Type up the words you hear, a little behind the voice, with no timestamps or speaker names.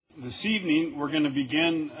This evening, we're going to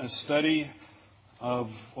begin a study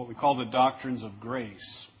of what we call the doctrines of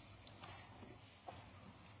grace.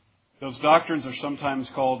 Those doctrines are sometimes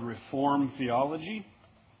called Reformed theology,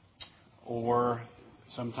 or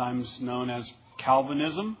sometimes known as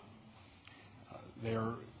Calvinism.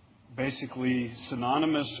 They're basically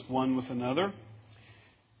synonymous one with another.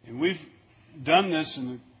 And we've done this in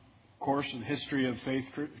the course of the history of Faith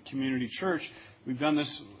Community Church. We've done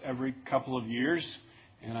this every couple of years.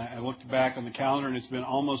 And I looked back on the calendar, and it's been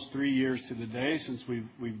almost 3 years to the day since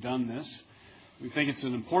we've done this. We think it's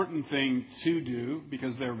an important thing to do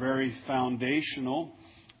because they're very foundational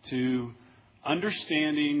to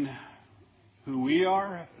understanding who we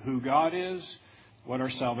are, who God is, what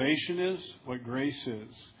our salvation is, what grace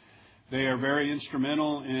is. They are very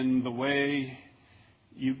instrumental in the way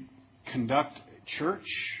you conduct church,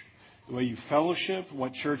 the way you fellowship,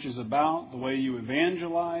 what church is about, the way you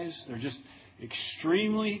evangelize. They're just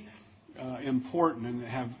extremely important and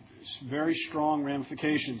have very strong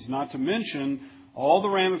ramifications, not to mention all the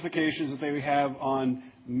ramifications that they have on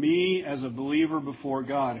me as a believer before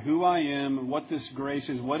God, who I am and what this grace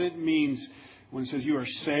is, what it means when it says you are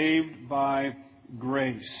saved by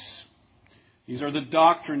grace. These are the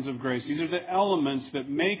doctrines of grace. These are the elements that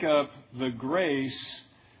make up the grace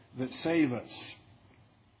that save us.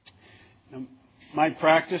 Now, my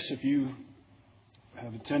practice, if you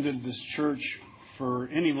have attended this church for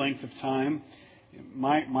any length of time,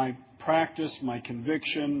 my practice, my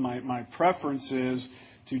conviction, my preference is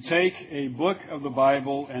to take a book of the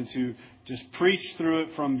Bible and to just preach through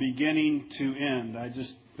it from beginning to end. I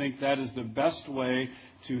just think that is the best way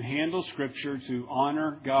to handle Scripture, to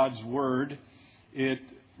honor God's Word. It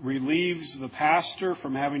relieves the pastor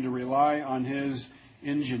from having to rely on his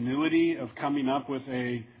ingenuity of coming up with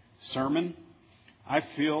a sermon. I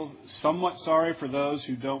feel somewhat sorry for those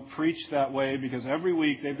who don't preach that way, because every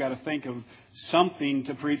week they've got to think of something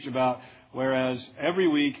to preach about, whereas every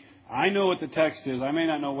week I know what the text is. I may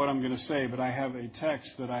not know what I'm going to say, but I have a text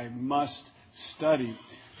that I must study.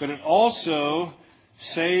 But it also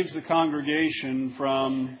saves the congregation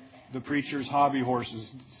from the preacher's hobby horses,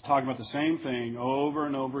 talking about the same thing over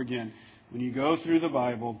and over again. When you go through the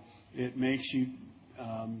Bible, it makes you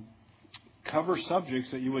cover subjects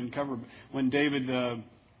that you wouldn't cover. When David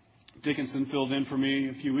Dickinson filled in for me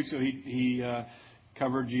a few weeks ago, he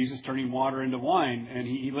covered Jesus turning water into wine. And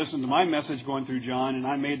he listened to my message going through John, and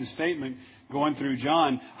I made the statement going through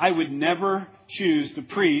John, I would never choose to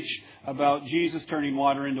preach about Jesus turning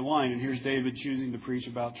water into wine. And here's David choosing to preach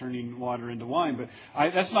about turning water into wine. But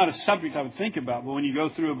that's not a subject I would think about. But when you go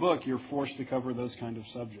through a book, you're forced to cover those kind of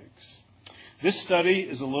subjects. This study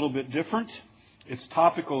is a little bit different. It's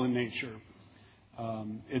topical in nature.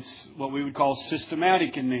 It's what we would call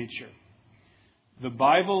systematic in nature. The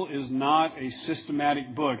Bible is not a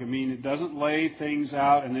systematic book. I mean, it doesn't lay things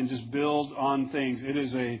out and then just build on things. It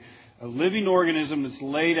is a living organism that's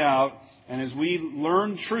laid out. And as we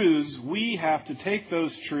learn truths, we have to take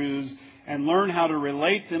those truths and learn how to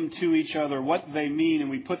relate them to each other, what they mean,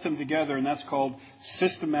 and we put them together, and that's called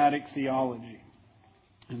systematic theology.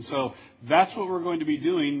 And so that's what we're going to be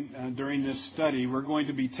doing during this study. We're going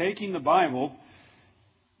to be taking the Bible,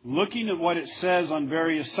 looking at what it says on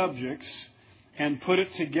various subjects, and put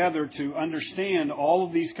it together to understand all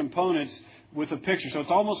of these components with a picture. So it's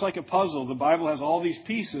almost like a puzzle. The Bible has all these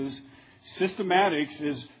pieces. Systematics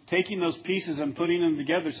is taking those pieces and putting them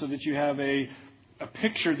together so that you have a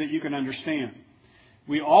picture that you can understand.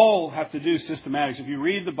 We all have to do systematics. If you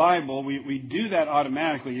read the Bible, we do that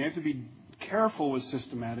automatically. You have to be careful with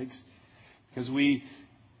systematics, because we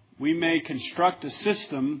may construct a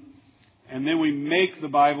system and then we make the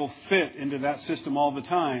Bible fit into that system all the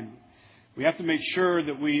time. We have to make sure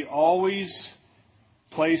that we always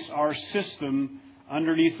place our system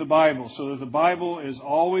underneath the Bible, so that the Bible is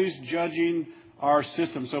always judging our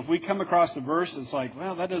system. So if we come across a verse that's like,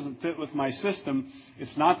 well, that doesn't fit with my system,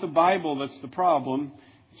 it's not the Bible that's the problem.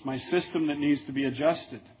 It's my system that needs to be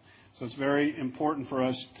adjusted. So it's very important for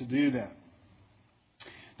us to do that.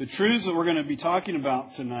 The truths that we're going to be talking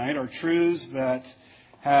about tonight are truths that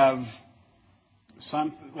have,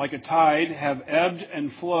 like a tide, have ebbed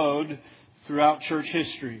and flowed throughout church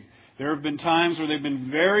history. There have been times where they've been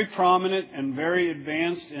very prominent and very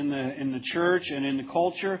advanced in the church and in the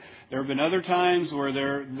culture. There have been other times where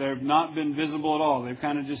they've not been visible at all. They've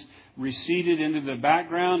kind of just receded into the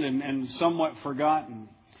background and somewhat forgotten.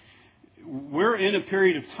 We're in a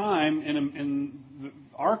period of time in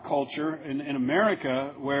our culture in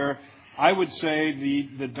America where I would say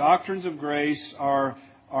the doctrines of grace are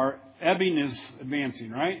ebbing is advancing,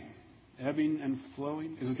 right? Ebbing and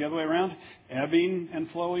flowing. Is it the other way around? Ebbing and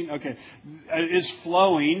flowing? Okay. Is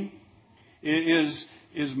flowing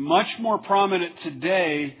is much more prominent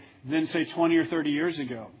today than, say, 20 or 30 years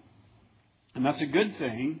ago. And that's a good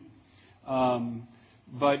thing.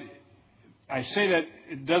 But I say that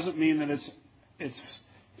it doesn't mean that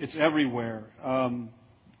it's everywhere.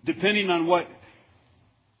 Depending on what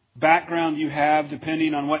background you have,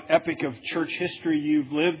 depending on what epoch of church history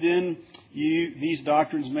you've lived in, these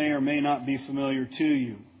doctrines may or may not be familiar to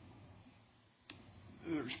you.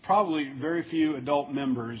 There's probably very few adult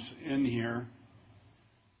members in here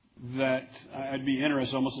that I'd be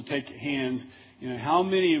interested almost to take hands. How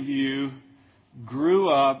many of you grew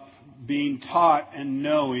up being taught and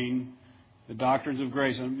knowing the doctrines of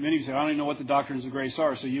grace? And many of you say, I don't even know what the doctrines of grace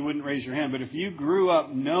are, so you wouldn't raise your hand. But if you grew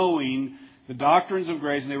up knowing the doctrines of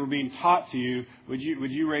grace and they were being taught to you, would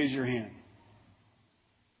you raise your hand?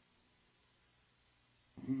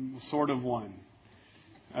 Sort of one.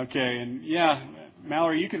 Okay, and yeah,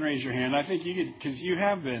 Mallory, you can raise your hand. I think you could, because you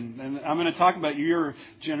have been. And I'm going to talk about your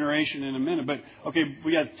generation in a minute. But, okay,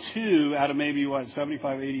 we got 2 out of maybe,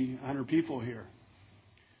 75, 80, 100 people here.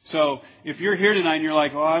 So if you're here tonight and you're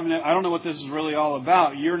like, I don't know what this is really all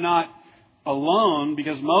about, you're not alone,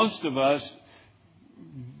 because most of us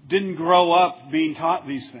didn't grow up being taught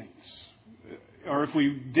these things. Or if we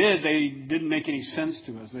did, they didn't make any sense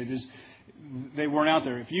to us. They weren't out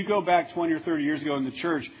there. If you go back 20 or 30 years ago in the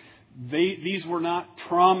church, these were not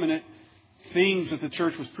prominent things that the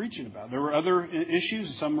church was preaching about. There were other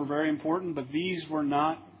issues. Some were very important, but these were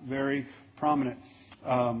not very prominent.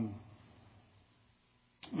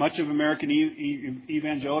 Much of American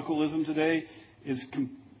evangelicalism today is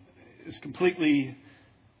completely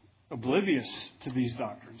oblivious to these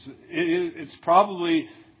doctrines. It's probably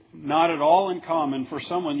not at all uncommon for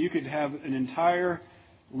someone, you could have an entire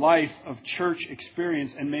life of church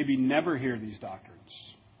experience and maybe never hear these doctrines.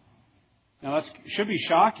 Now that should be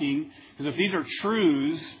shocking, because if these are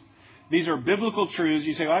truths, these are biblical truths,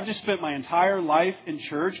 you say, I've just spent my entire life in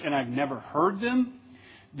church and I've never heard them,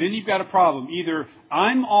 then you've got a problem. Either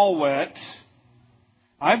I'm all wet,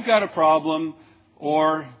 I've got a problem,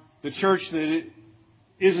 or the church that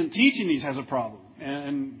isn't teaching these has a problem.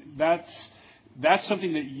 And that's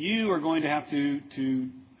something that you are going to have to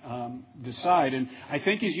decide. And I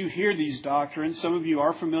think as you hear these doctrines, some of you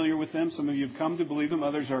are familiar with them, some of you have come to believe them,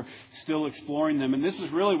 others are still exploring them. And this is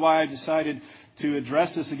really why I decided to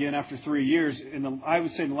address this again after 3 years. I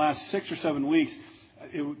would say in the last 6 or 7 weeks,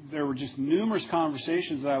 there were just numerous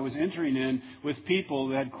conversations that I was entering in with people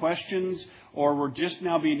that had questions or were just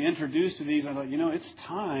now being introduced to these. I thought, it's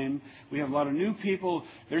time. We have a lot of new people.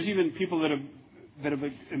 There's even people that have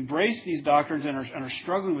embraced these doctrines and are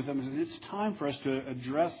struggling with them. It's time for us to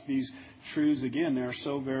address these truths again. They are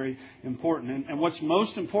so very important. And what's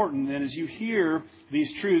most important then is you hear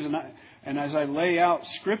these truths, and as I lay out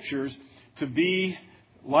scriptures, to be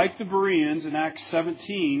like the Bereans in Acts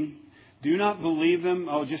 17. Do not believe them,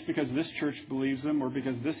 just because this church believes them or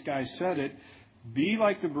because this guy said it. Be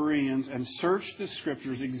like the Bereans and search the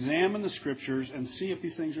Scriptures, examine the Scriptures, and see if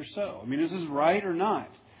these things are so. Is this right or not?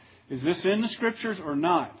 Is this in the Scriptures or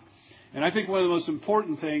not? And I think one of the most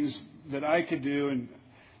important things that I could do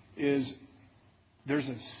is there's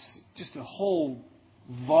just a whole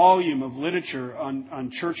volume of literature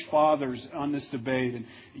on church fathers on this debate, and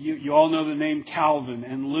you all know the name Calvin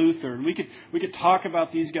and Luther, and we could talk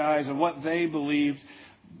about these guys and what they believed,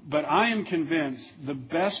 but I am convinced the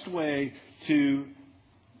best way to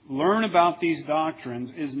learn about these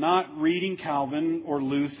doctrines is not reading Calvin or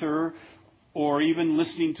Luther or even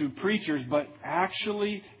listening to preachers, but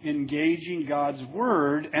actually engaging God's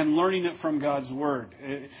Word and learning it from God's Word.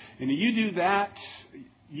 And you do that,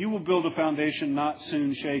 you will build a foundation not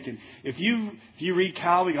soon shaken. If you read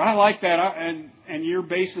Calvin, I like that, and you're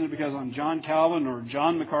basing it because on John Calvin or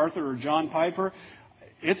John MacArthur or John Piper,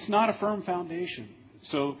 it's not a firm foundation.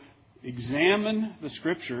 So examine the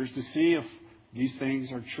Scriptures to see if these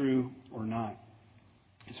things are true or not.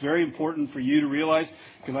 It's very important for you to realize,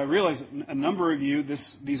 because I realize that a number of you,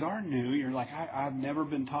 these are new. You're like, I've never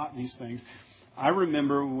been taught these things. I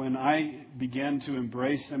remember when I began to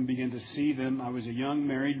embrace them, began to see them, I was a young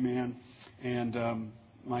married man, and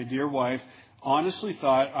my dear wife honestly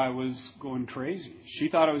thought I was going crazy. She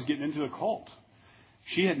thought I was getting into a cult.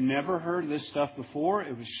 She had never heard this stuff before.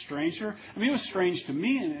 It was strange to her. It was strange to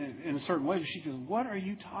me in a certain way. But she goes, what are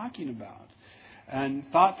you talking about? And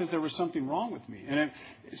thought that there was something wrong with me. And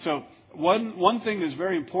so one thing that's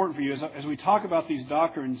very important for you is as we talk about these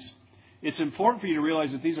doctrines, it's important for you to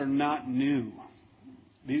realize that these are not new.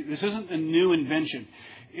 This isn't a new invention.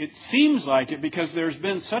 It seems like it because there's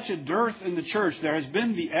been such a dearth in the church. There has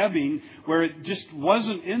been the ebbing where it just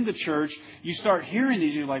wasn't in the church. You start hearing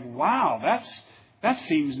these, you're like, wow, that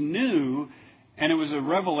seems new. And it was a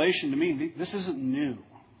revelation to me. This isn't new.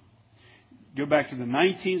 Go back to the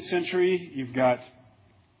 19th century. You've got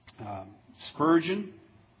Spurgeon.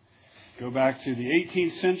 Go back to the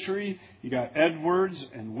 18th century. You got Edwards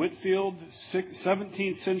and Whitefield.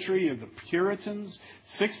 17th century, you have the Puritans.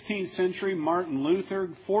 16th century, Martin Luther.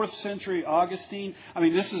 4th century, Augustine. I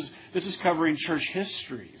mean, this is covering church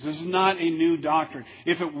history. This is not a new doctrine.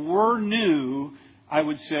 If it were new, I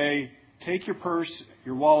would say, take your purse,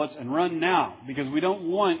 your wallets, and run now, because we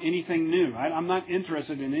don't want anything new. I'm not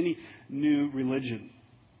interested in any new religion.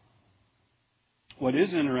 What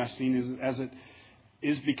is interesting is as it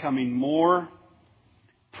is becoming more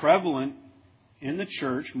prevalent in the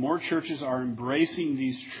church, more churches are embracing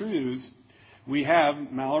these truths. We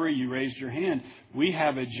have, Mallory, you raised your hand, we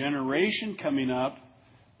have a generation coming up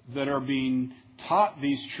that are being taught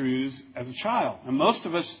these truths as a child. And most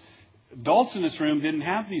of us, adults in this room, didn't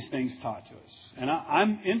have these things taught to us. And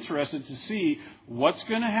I'm interested to see what's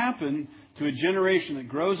going to happen to a generation that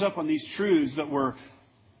grows up on these truths that were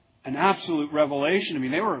an absolute revelation to me.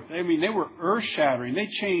 They were earth-shattering. They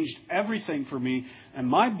changed everything for me. And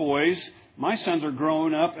my sons are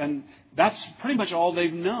growing up, and that's pretty much all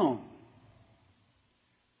they've known.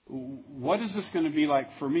 What is this going to be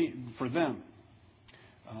like for them?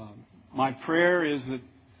 My prayer is that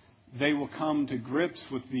they will come to grips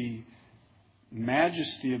with the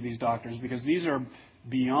majesty of these doctrines, because these are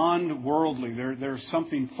beyond worldly. They're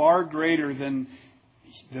something far greater than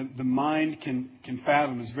the mind can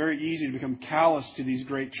fathom. It's very easy to become callous to these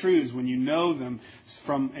great truths when you know them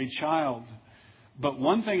from a child. But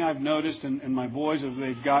one thing I've noticed in my boys as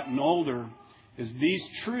they've gotten older is these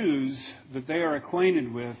truths that they are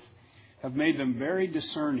acquainted with have made them very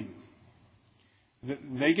discerning.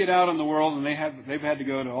 They get out in the world and they've had to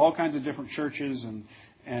go to all kinds of different churches and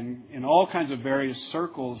in all kinds of various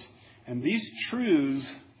circles. And these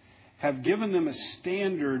truths have given them a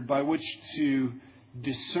standard by which to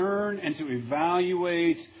discern and to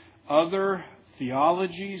evaluate other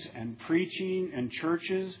theologies and preaching and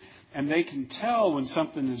churches. And they can tell when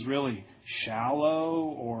something is really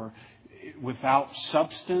shallow or without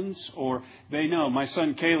substance, or they know. My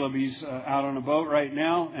son Caleb, he's out on a boat right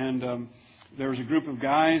now, and there was a group of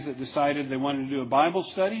guys that decided they wanted to do a Bible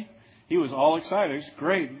study. He was all excited. It's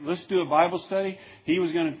great. Let's do a Bible study. He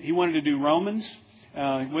wanted to do Romans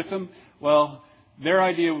with them. Well, their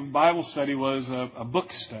idea of Bible study was a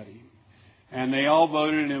book study. And they all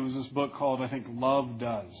voted, and it was this book called, I think, Love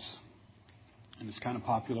Does. And it's kind of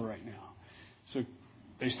popular right now. So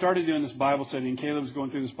they started doing this Bible study, and Caleb was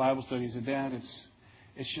going through this Bible study. He said, Dad,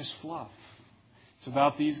 it's just fluff. It's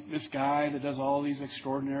about this guy that does all these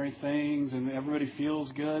extraordinary things, and everybody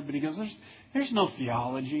feels good. But he goes, there's no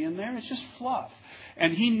theology in there. It's just fluff.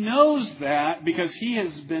 And he knows that because he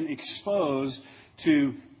has been exposed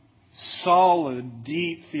to solid,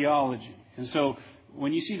 deep theology. And so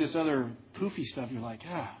when you see this other poofy stuff, you're like,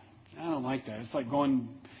 I don't like that. It's like going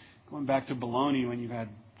back to bologna when you've had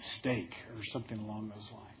steak or something along those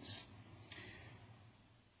lines.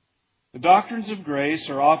 The doctrines of grace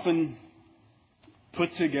are often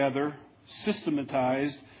put together,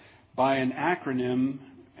 systematized by an acronym,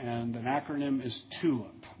 and an acronym is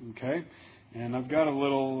TULIP. Okay? And I've got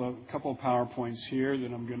a couple of PowerPoints here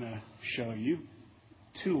that I'm going to show you.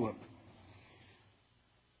 TULIP.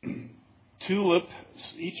 TULIP,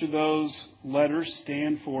 each of those letters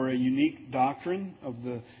stand for a unique doctrine of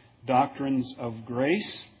the doctrines of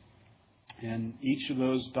grace. And each of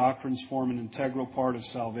those doctrines form an integral part of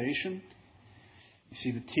salvation. You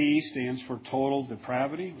see the T stands for total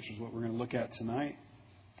depravity, which is what we're going to look at tonight.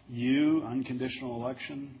 U, unconditional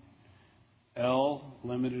election. L,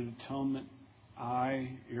 limited atonement.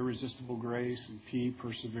 I, irresistible grace. And P,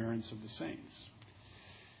 perseverance of the saints.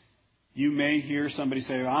 You may hear somebody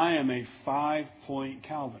say, I am a 5-point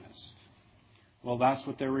Calvinist. Well, that's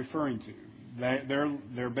what they're referring to.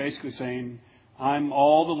 They're basically saying, I'm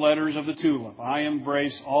all the letters of the TULIP. I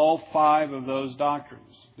embrace all 5 of those doctrines.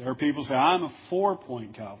 There are people who say, I'm a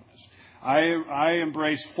 4-point Calvinist. I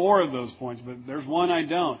embrace 4 of those points, but there's one I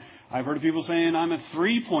don't. I've heard of people saying, I'm a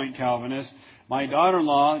 3-point Calvinist. My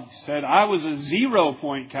daughter-in-law said I was a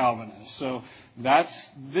 0-point Calvinist. So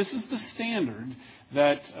this is the standard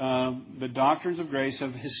that the doctrines of grace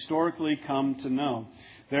have historically come to know.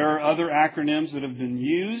 There are other acronyms that have been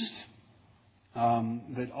used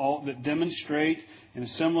that demonstrate in a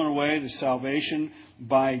similar way the salvation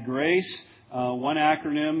by grace. One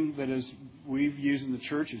acronym that we've used in the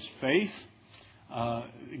church is FAITH.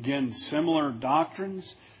 Again, similar doctrines,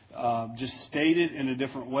 just stated in a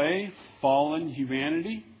different way. Fallen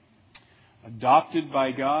humanity, adopted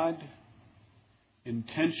by God,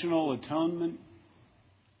 intentional atonement,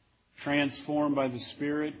 transformed by the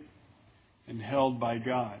Spirit, and held by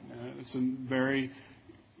God. It's a very,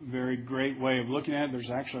 very great way of looking at it. There's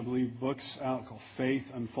actually, I believe, books out called Faith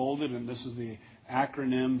Unfolded, and this is the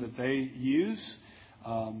acronym that they use.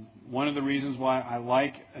 One of the reasons why I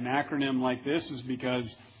like an acronym like this is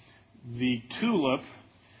because the tulip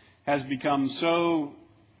has become so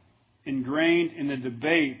ingrained in the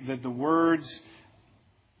debate that the words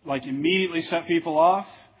immediately set people off,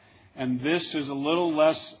 and this is a little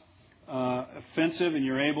less offensive, and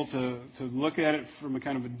you're able to look at it from a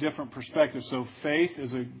kind of a different perspective. So faith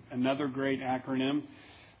is another great acronym.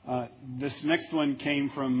 This next one came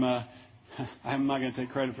from, I'm not going to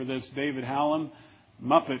take credit for this, David Hallam,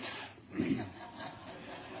 Muppet.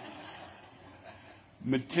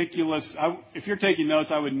 Meticulous. If you're taking notes,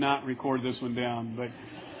 I would not record this one down, but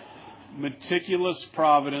meticulous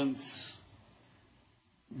providence.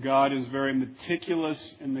 God is very meticulous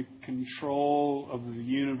in the control of the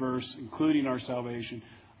universe, including our salvation.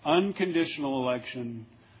 Unconditional election,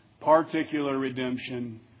 particular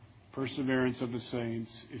redemption, perseverance of the saints,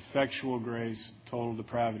 effectual grace, total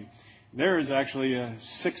depravity. There is actually a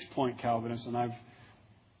 6-point Calvinist, and I've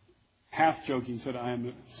half-joking said I am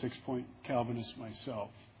a 6-point Calvinist myself.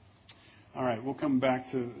 All right, we'll come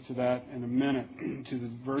back to that in a minute, to the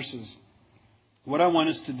verses. What I want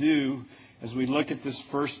us to do as we look at this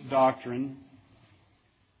first doctrine,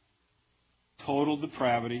 total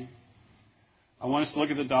depravity, I want us to look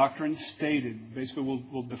at the doctrine stated. Basically,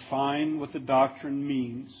 we'll define what the doctrine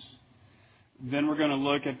means. Then we're going to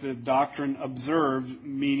look at the doctrine observed,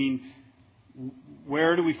 meaning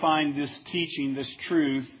where do we find this teaching, this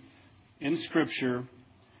truth in Scripture?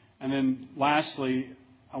 And then lastly,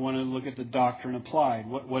 I want to look at the doctrine applied.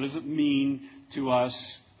 What does it mean to us?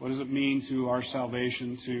 What does it mean to our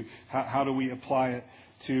salvation? To how do we apply it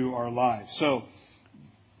to our lives? So,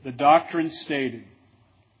 the doctrine stated.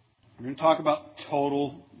 We're going to talk about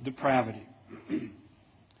total depravity.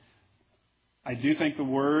 I do think the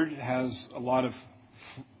word has a lot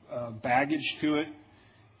of baggage to it,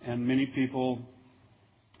 and many people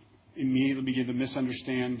immediately begin to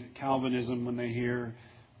misunderstand Calvinism when they hear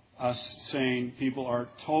us saying people are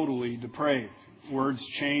totally depraved. Words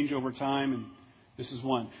change over time, and this is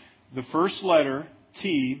one. The first letter,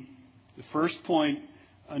 T, the first point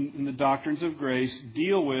in the doctrines of grace,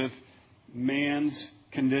 deal with man's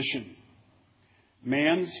condition.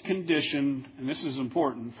 Man's condition, and this is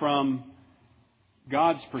important, from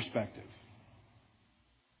God's perspective.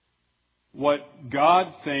 What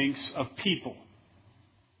God thinks of people.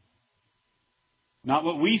 Not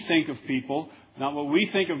what we think of people, not what we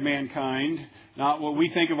think of mankind, not what we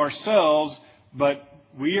think of ourselves, but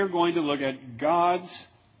we are going to look at God's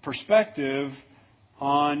perspective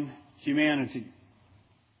on humanity.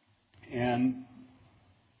 And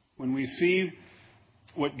when we see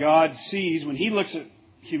what God sees, when He looks at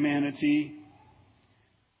humanity,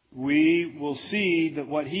 we will see that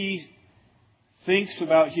what He thinks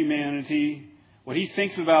about humanity, what He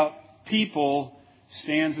thinks about people,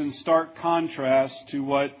 stands in stark contrast to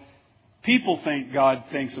what people think God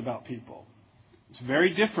thinks about people. It's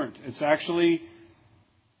very different. It's actually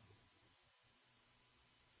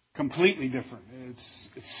completely different.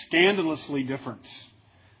 It's scandalously different.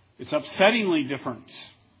 It's upsettingly different.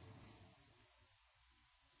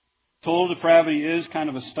 Total depravity is kind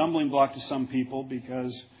of a stumbling block to some people,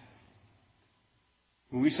 because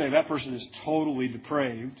when we say that person is totally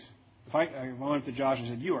depraved, if I went up to Josh and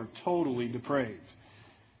said, "You are totally depraved,"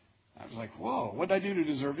 I was like, "Whoa, what did I do to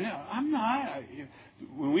deserve it?" Yeah, I'm not.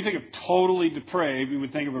 When we think of totally depraved, we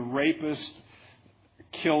would think of a rapist,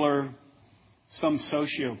 a killer, some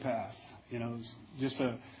sociopath, just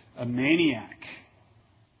a maniac.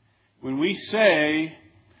 When we say,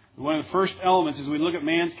 one of the first elements as we look at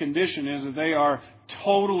man's condition is that they are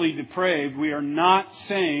totally depraved, we are not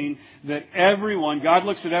saying that everyone, God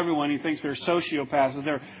looks at everyone, He thinks they're sociopaths,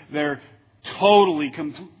 that they're totally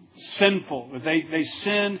sinful, that they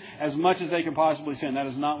sin as much as they can possibly sin. That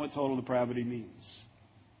is not what total depravity means.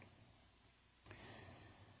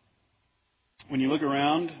 When you look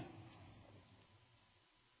around,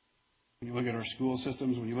 when you look at our school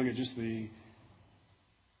systems, when you look at just the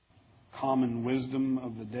common wisdom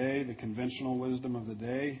of the day, the conventional wisdom of the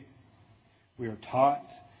day, we are taught,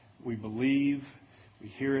 we believe, we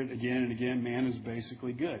hear it again and again, man is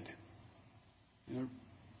basically good.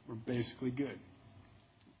 We're basically good.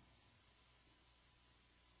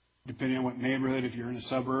 Depending on what neighborhood, if you're in a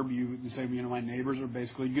suburb, you would say, my neighbors are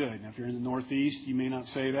basically good. And if you're in the Northeast, you may not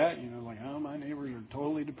say that. My neighbors are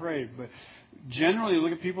totally depraved. But generally, you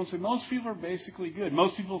look at people and say, most people are basically good.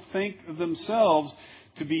 Most people think of themselves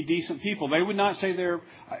to be decent people. They would not say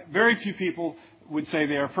very few people would say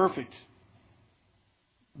they are perfect.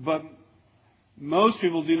 But most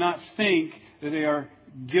people do not think that they are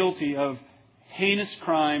guilty of heinous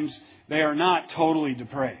crimes. They are not totally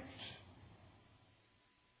depraved,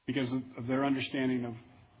 because of their understanding of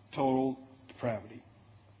total depravity.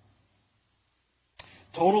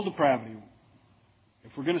 Total depravity.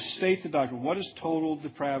 If we're going to state the doctrine, what does total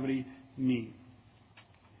depravity mean?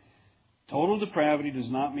 Total depravity does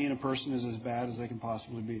not mean a person is as bad as they can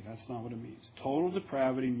possibly be. That's not what it means. Total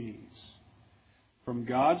depravity means, from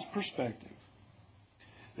God's perspective,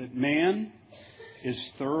 that man is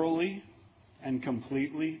thoroughly and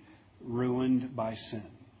completely ruined by sin.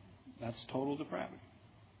 That's total depravity.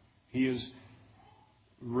 He is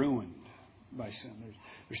ruined by sin.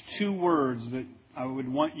 There's two words that I would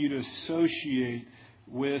want you to associate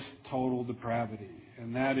with total depravity,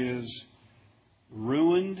 and that is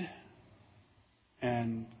ruined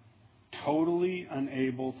and totally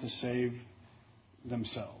unable to save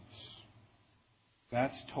themselves.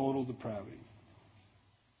 That's total depravity.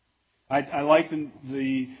 I like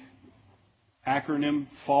the acronym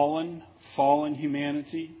fallen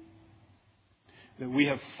humanity. That we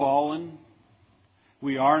have fallen.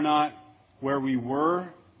 We are not where we were.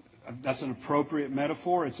 That's an appropriate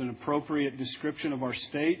metaphor. It's an appropriate description of our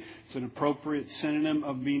state. It's an appropriate synonym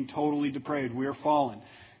of being totally depraved. We are fallen.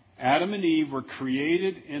 Adam and Eve were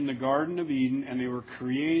created in the Garden of Eden, and they were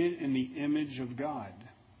created in the image of God.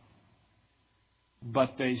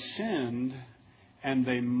 But they sinned, and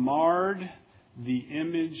they marred the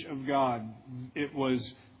image of God. It was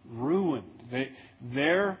ruined.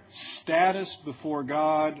 Their status before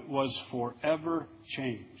God was forever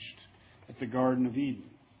changed at the Garden of Eden.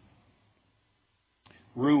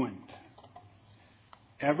 Ruined.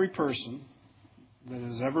 Every person that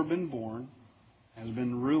has ever been born has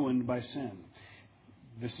been ruined by sin.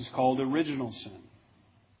 This is called original sin.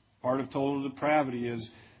 Part of total depravity is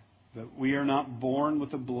that we are not born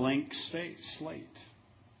with a blank slate.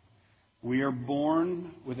 We are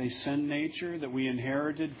born with a sin nature that we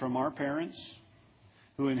inherited from our parents,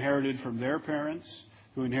 who inherited from their parents,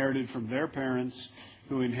 who inherited from their parents,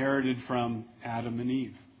 who inherited from Adam and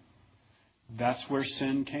Eve. That's where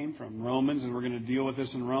sin came from. Romans, and we're going to deal with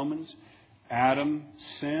this in Romans, Adam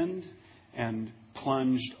sinned and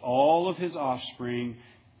plunged all of his offspring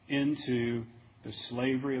into the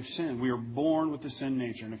slavery of sin. We are born with the sin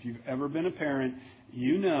nature. And if you've ever been a parent,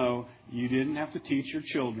 you know you didn't have to teach your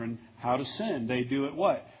children how to sin. They do it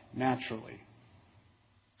what? Naturally.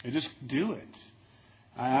 They just do it.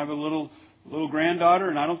 I have a little granddaughter,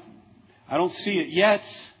 and I don't see it yet,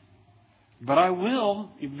 but I will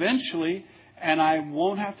eventually, and I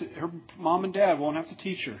won't have to. Her mom and dad won't have to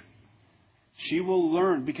teach her. She will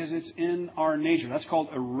learn because it's in our nature. That's called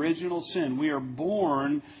original sin. We are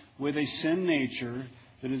born with a sin nature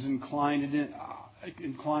that is inclined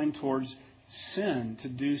towards sin, to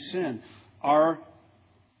do sin. Our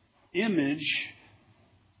image,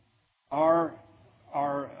 our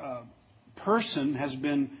person has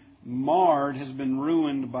been marred, has been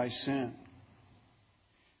ruined by sin.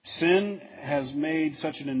 Sin has made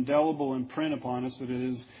such an indelible imprint upon us that it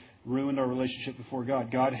has ruined our relationship before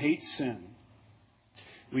God. God hates sin.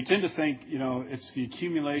 We tend to think, it's the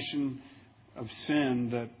accumulation of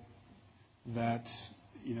sin that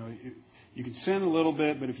you can sin a little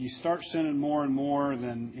bit, but if you start sinning more and more,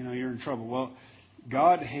 then you're in trouble. Well,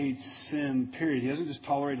 God hates sin, period. He doesn't just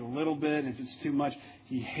tolerate a little bit. If it's too much,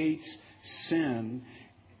 He hates sin.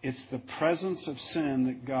 It's the presence of sin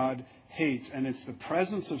that God hates. And it's the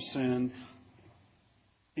presence of sin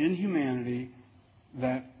in humanity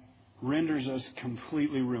that renders us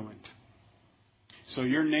completely ruined. So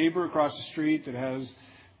your neighbor across the street that has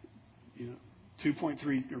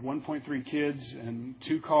 2.3 or 1.3 kids and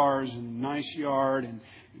 2 cars and a nice yard and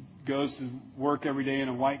goes to work every day in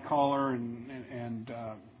a white collar and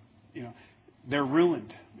they're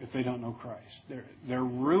ruined if they don't know Christ. They're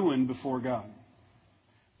ruined before God.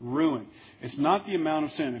 Ruined. It's not the amount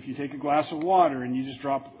of sin. If you take a glass of water and you just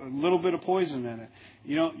drop a little bit of poison in it,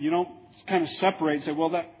 you don't kind of separate and say, well,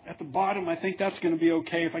 that at the bottom, I think that's going to be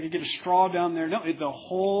okay. If I could get a straw down there. No, the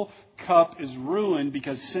whole cup is ruined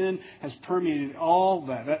because sin has permeated all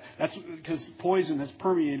that. That's because poison has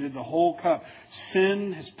permeated the whole cup.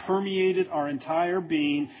 Sin has permeated our entire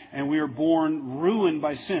being, and we are born ruined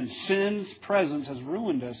by sin. Sin's presence has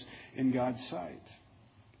ruined us in God's sight.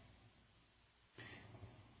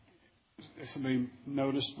 somebody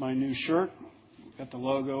noticed my new shirt. Got the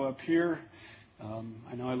logo up here.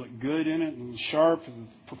 I know I look good in it and sharp and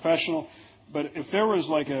professional. But if there was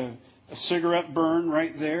like a cigarette burn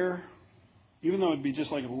right there, even though it'd be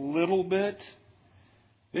just like a little bit,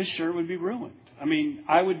 this shirt would be ruined. I mean,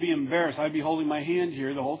 I would be embarrassed. I'd be holding my hand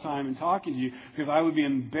here the whole time and talking to you because I would be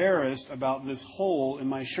embarrassed about this hole in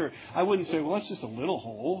my shirt. I wouldn't say, well, that's just a little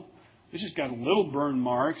hole. It's just got a little burn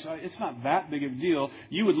marks. It's not that big of a deal.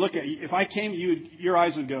 You would look at, if I came, your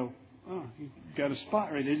eyes would go, oh, you've got a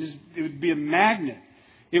spot right. It would be a magnet.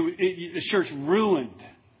 The shirt's ruined.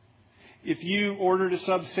 If you ordered a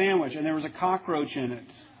sub sandwich and there was a cockroach in it,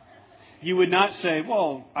 you would not say,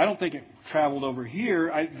 well, I don't think it traveled over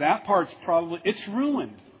here. That part's probably, it's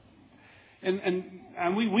ruined.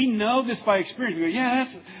 And we know this by experience. We go, yeah,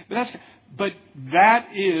 but that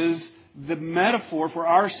is the metaphor for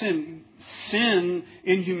our sin. Sin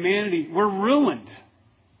in humanity. We're ruined.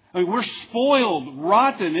 I mean, we're spoiled,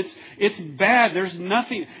 rotten. It's bad. There's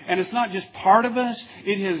nothing, and it's not just part of us.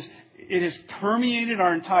 It has permeated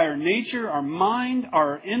our entire nature, our mind,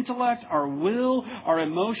 our intellect, our will, our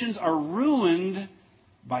emotions are ruined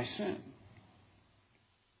by sin.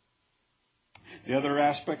 The other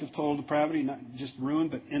aspect of total depravity, not just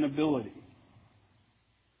ruined, but inability.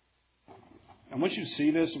 I want you to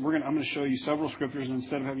see this. I'm going to show you several scriptures, and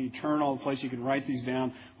instead of having you turn all the place, you can write these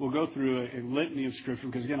down. We'll go through a litany of scripture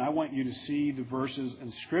because, again, I want you to see the verses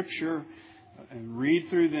in Scripture and read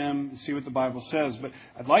through them and see what the Bible says. But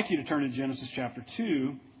I'd like you to turn to Genesis chapter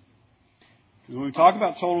 2. Because when we talk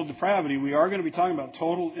about total depravity, we are going to be talking about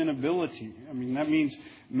total inability. I mean, that means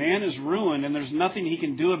man is ruined and there's nothing he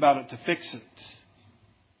can do about it to fix it.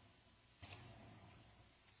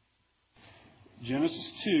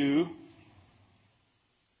 Genesis 2.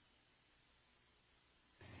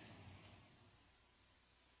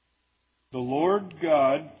 The Lord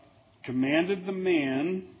God commanded the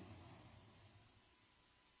man,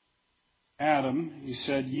 Adam, he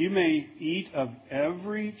said, you may eat of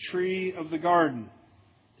every tree of the garden.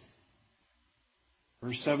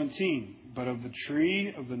 Verse 17, but of the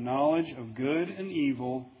tree of the knowledge of good and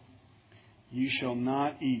evil you shall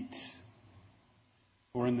not eat.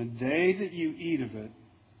 For in the day that you eat of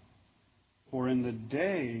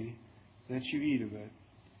it,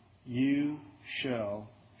 you shall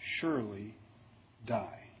surely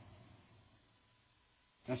die.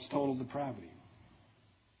 That's total depravity.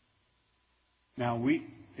 Now,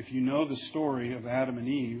 if you know the story of Adam and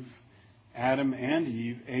Eve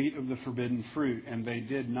ate of the forbidden fruit, and they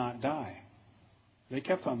did not die. They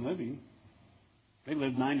kept on living. They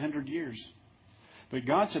lived 900 years. But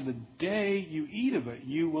God said, the day you eat of it,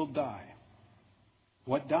 you will die.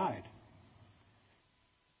 What died?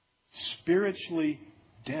 Spiritually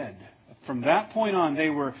dead. From that point on, they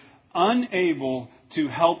were unable to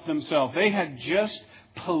help themselves. They had just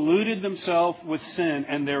polluted themselves with sin,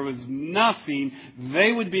 and there was nothing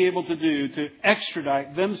they would be able to do to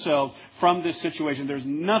extradite themselves from this situation. There's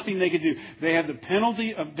nothing they could do. They had the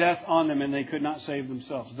penalty of death on them, and they could not save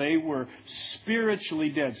themselves. They were spiritually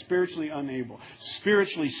dead, spiritually unable,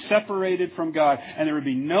 spiritually separated from God, and there would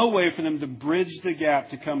be no way for them to bridge the gap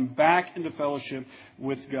to come back into fellowship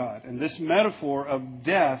with God. And this metaphor of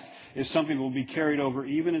death is something that will be carried over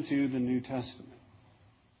even into the New Testament.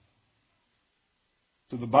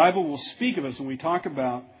 So the Bible will speak of us when we talk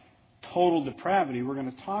about total depravity. We're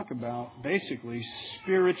going to talk about basically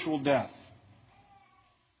spiritual death.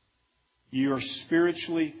 You are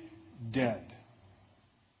spiritually dead.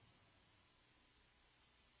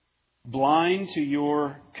 Blind to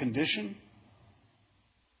your condition.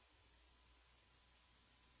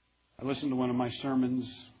 I listened to one of my sermons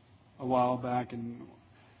a while back, and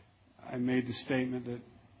I made the statement that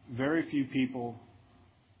very few people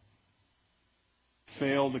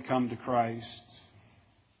fail to come to Christ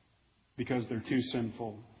because they're too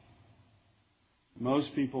sinful.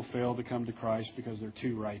 Most people fail to come to Christ because they're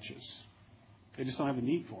too righteous. They just don't have a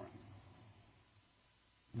need for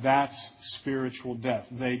Him. That's spiritual death.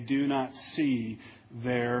 They do not see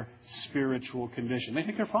their spiritual condition. They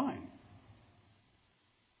think they're fine.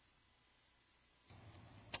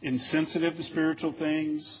 Insensitive to spiritual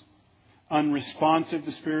things, unresponsive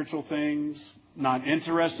to spiritual things, not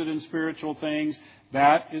interested in spiritual things.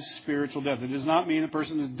 That is spiritual death. It does not mean the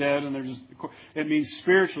person is dead and it means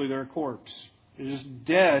spiritually they're a corpse. They're just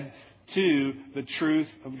dead to the truth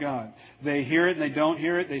of God. They hear it and they don't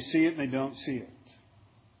hear it. They see it and they don't see it.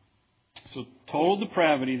 So total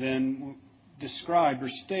depravity then described or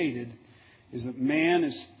stated is that man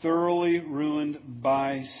is thoroughly ruined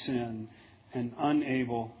by sin and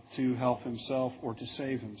unable to help himself or to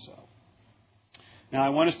save himself. Now, I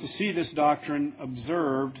want us to see this doctrine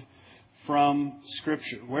observed from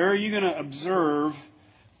Scripture? Where are you going to observe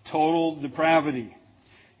total depravity?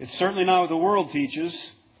 It's certainly not what the world teaches.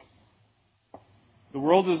 The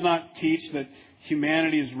world does not teach that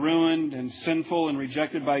humanity is ruined and sinful and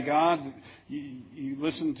rejected by God. You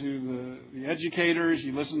listen to the educators,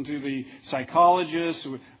 you listen to the psychologists.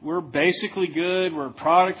 We're basically good. We're a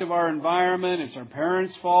product of our environment. It's our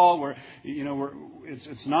parents' fault.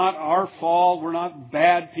 It's not our fault. We're not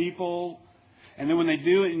bad people. And then when they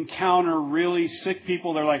do encounter really sick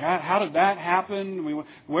people, they're like, how did that happen?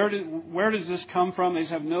 Where does this come from? They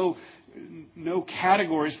just have no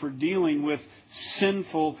categories for dealing with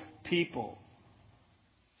sinful people.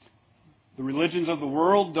 The religions of the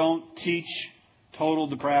world don't teach total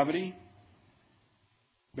depravity.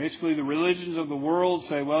 Basically, the religions of the world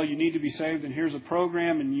say, well, you need to be saved, and here's a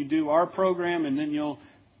program, and you do our program, and then you'll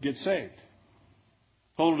get saved.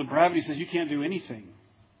 Total depravity says you can't do anything.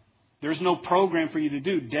 There's no program for you to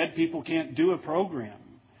do. Dead people can't do a program.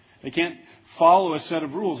 They can't follow a set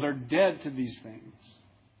of rules. They're dead to these things.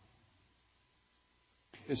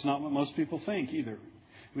 It's not what most people think either.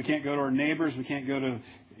 We can't go to our neighbors. We can't go to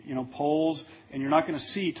polls. And you're not going to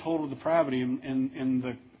see total depravity in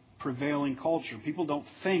the prevailing culture. People don't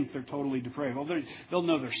think they're totally depraved. Well, they'll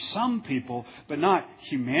know there's some people, but not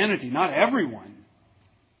humanity, not everyone.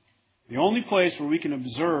 The only place where we can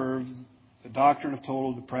observe the doctrine of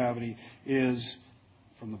total depravity is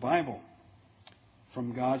from the Bible,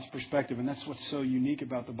 from God's perspective. And that's what's so unique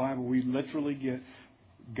about the Bible. We literally get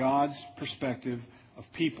God's perspective of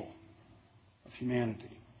people, of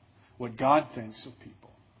humanity, what God thinks of people.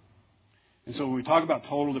 And so when we talk about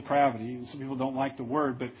total depravity, and some people don't like the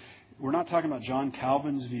word, but we're not talking about John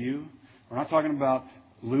Calvin's view. We're not talking about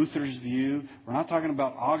Luther's view. We're not talking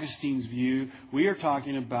about Augustine's view. We are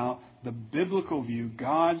talking about the biblical view,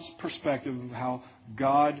 God's perspective of how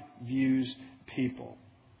God views people.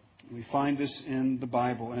 We find this in the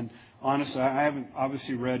Bible. And honestly, I haven't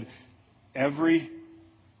obviously read every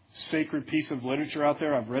sacred piece of literature out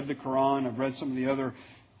there. I've read the Quran. I've read some of the other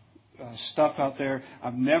stuff out there.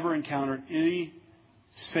 I've never encountered any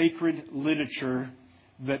sacred literature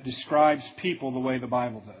that describes people the way the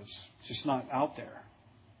Bible does. It's just not out there.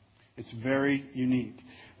 It's very unique.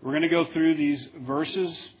 We're going to go through these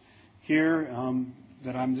verses here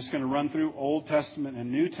that I'm just going to run through, Old Testament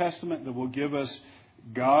and New Testament, that will give us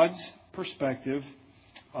God's perspective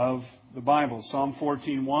of the Bible. Psalm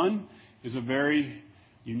 14:1 is a very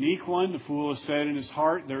unique one. The fool has said in his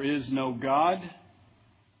heart, there is no God.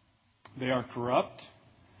 They are corrupt.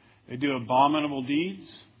 They do abominable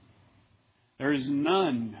deeds. There is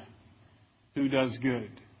none who does good.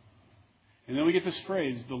 And then we get this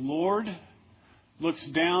phrase, the Lord looks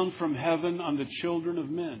down from heaven on the children of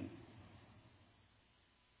men.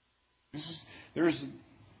 There's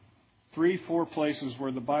 3-4 places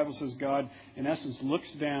where the Bible says God, in essence,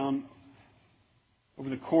 looks down over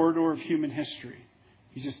the corridor of human history.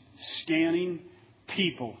 He's just scanning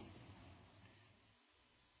people.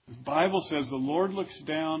 The Bible says the Lord looks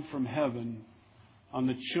down from heaven on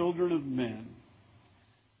the children of men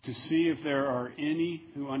to see if there are any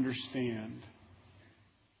who understand.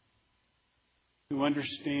 Who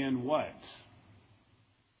understand what?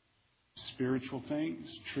 Spiritual things,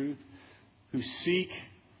 truth. Who seek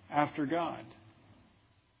after God.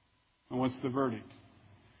 And what's the verdict?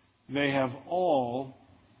 They have all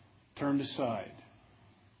turned aside.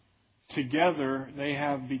 Together they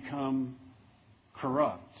have become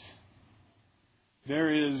corrupt.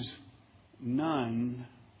 There is none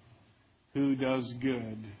who does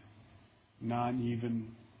good, not even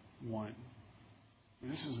one.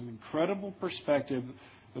 And this is an incredible perspective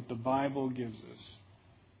that the Bible gives us.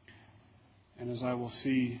 And as I will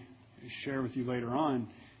share with you later on,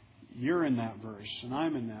 you're in that verse and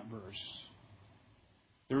I'm in that verse.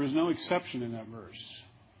 There is no exception in that verse.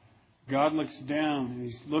 God looks down and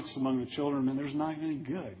He looks among the children and there's not any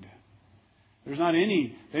good. There's not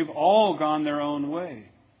any. They've all gone their own way.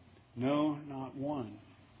 No, not one.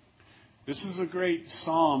 This is a great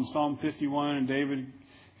psalm, Psalm 51, and David,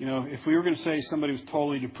 if we were going to say somebody was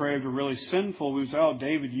totally depraved or really sinful, we would say, oh,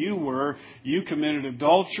 David, you committed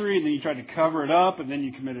adultery, and then you tried to cover it up, and then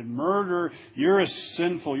you committed murder. You're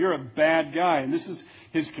a bad guy. And this is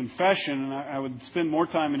his confession, and I would spend more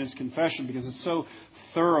time in his confession because it's so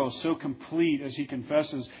thorough, so complete as he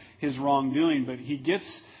confesses his wrongdoing. But he gets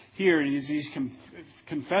here, and he's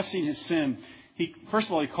confessing his sin. First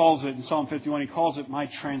of all, he calls it, in Psalm 51, he calls it my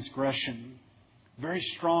transgression. Very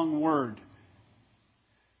strong word.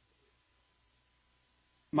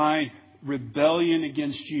 My rebellion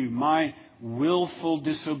against you. My willful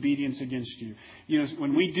disobedience against you.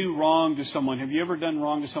 When we do wrong to someone, have you ever done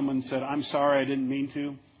wrong to someone and said, I'm sorry, I didn't mean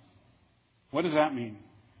to? What does that mean?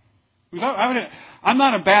 I'm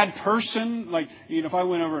not a bad person. Like, if I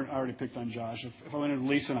went over, I already picked on Josh. If I went over to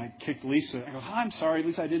Lisa and I kicked Lisa, I go, I'm sorry,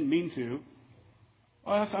 Lisa, I didn't mean to.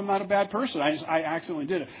 Well, I'm not a bad person. I accidentally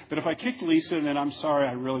did it. But if I kicked Lisa and then I'm sorry,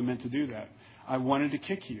 I really meant to do that. I wanted to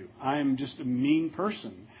kick you. I am just a mean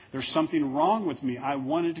person. There's something wrong with me. I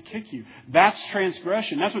wanted to kick you. That's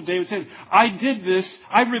transgression. That's what David says. I did this.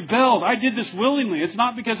 I rebelled. I did this willingly. It's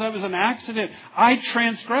not because I was an accident. I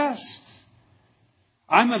transgressed.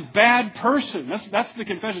 I'm a bad person. That's the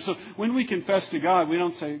confession. So when we confess to God, we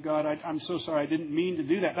don't say, God, I'm so sorry. I didn't mean to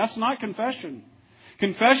do that. That's not confession.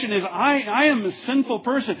 Confession is, I am a sinful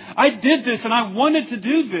person. I did this and I wanted to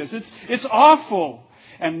do this. It's awful.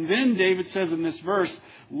 And then David says in this verse,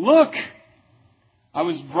 look, I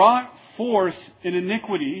was brought forth in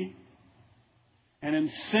iniquity, and in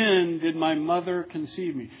sin did my mother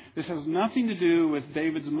conceive me. This has nothing to do with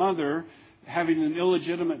David's mother having an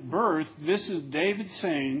illegitimate birth. This is David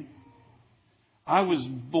saying, I was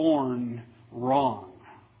born wrong.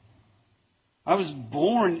 I was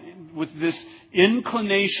born with this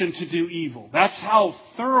inclination to do evil. That's how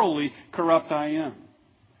thoroughly corrupt I am.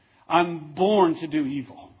 I'm born to do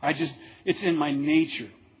evil. It's in my nature.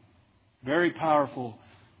 Very powerful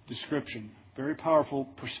description. Very powerful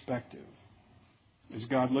perspective. As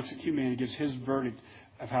God looks at humanity, gives His verdict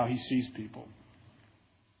of how He sees people.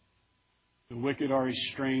 The wicked are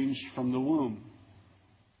estranged from the womb.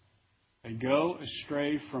 They go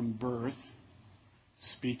astray from birth,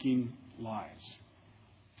 speaking lies.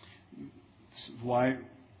 This is why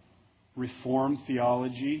Reformed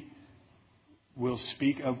theology will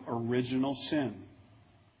speak of original sin.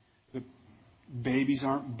 The babies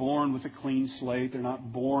aren't born with a clean slate. They're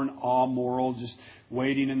not born all moral, just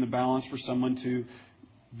waiting in the balance for someone to...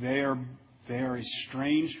 They are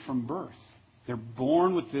estranged from birth. They're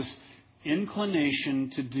born with this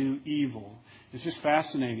inclination to do evil. It's just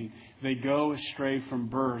fascinating. They go astray from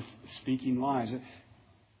birth, speaking lies.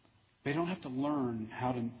 They don't have to learn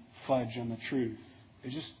how to fudge on the truth. They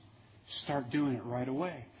just start doing it right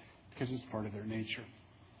away because it's part of their nature.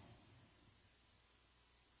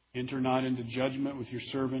 Enter not into judgment with your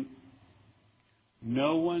servant.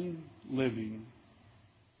 No one living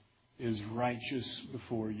is righteous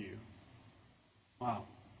before you. Wow.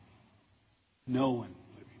 No one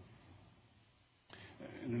living.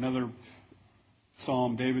 In another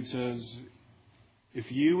psalm, David says,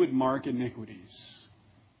 if you would mark iniquities,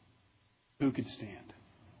 who could stand?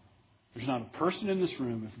 There's not a person in this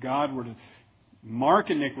room. If God were to mark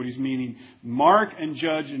iniquities, meaning mark and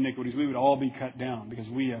judge iniquities, we would all be cut down because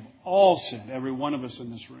we have all sinned, every one of us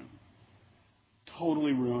in this room.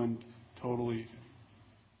 Totally ruined, totally.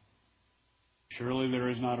 Surely there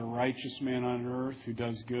is not a righteous man on earth who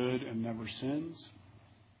does good and never sins.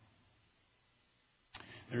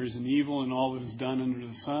 There is an evil in all that is done under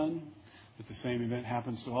the sun, but the same event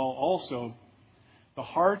happens to all. Also, the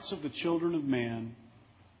hearts of the children of man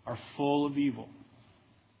are full of evil,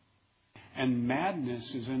 and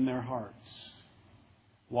madness is in their hearts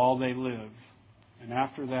while they live, and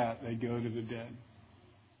after that they go to the dead.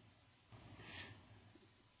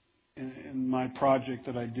 In my project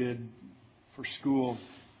that I did for school,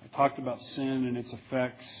 I talked about sin and its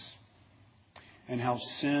effects and how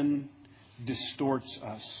sin distorts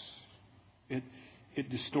us. It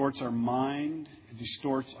distorts our mind. It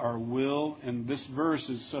distorts our will. And this verse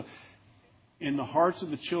is in the hearts of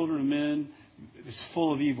the children of men, it's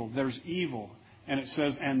full of evil. There's evil. And it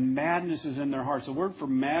says, and madness is in their hearts. The word for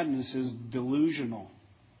madness is delusional.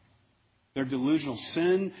 They're delusional.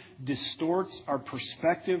 Sin distorts our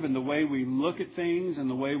perspective and the way we look at things and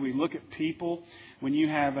the way we look at people. When you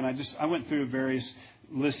have, and I went through a various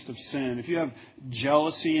list of sin. If you have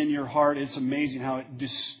jealousy in your heart, it's amazing how it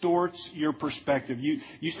distorts your perspective.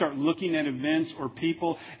 You start looking at events or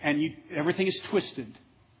people and everything is twisted.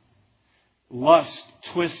 Lust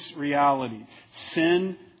twists reality.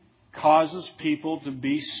 Sin causes people to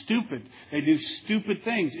be stupid. They do stupid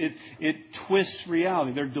things. It twists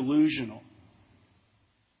reality. They're delusional.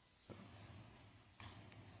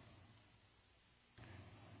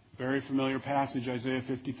 Very familiar passage, Isaiah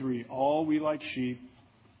 53. All we like sheep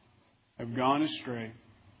have gone astray.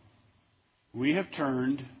 We have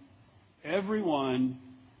turned everyone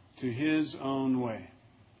to his own way.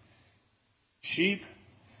 Sheep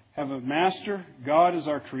have a master. God is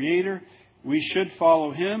our creator. We should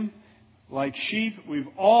follow him. Like sheep, we've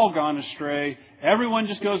all gone astray. Everyone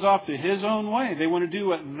just goes off to his own way. They want to do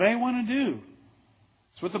what they want to do.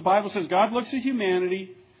 That's what the Bible says. God looks at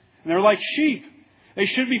humanity, and they're like sheep. They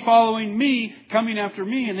should be following me, coming after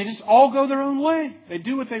me, and they just all go their own way. They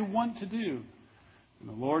do what they want to do. And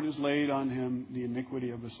the Lord has laid on him the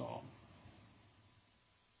iniquity of us all.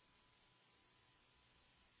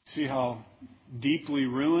 See how deeply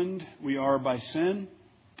ruined we are by sin?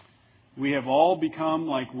 We have all become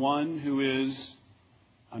like one who is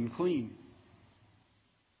unclean.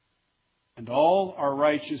 And all our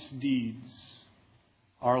righteous deeds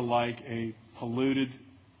are like a polluted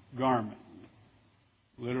garment.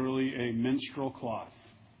 Literally a menstrual cloth.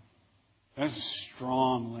 That's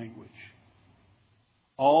strong language.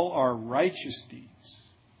 All our righteous deeds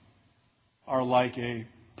are like a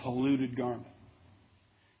polluted garment.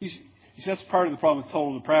 You see, that's part of the problem with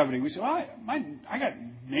total depravity. We say, well, I got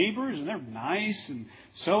neighbors and they're nice and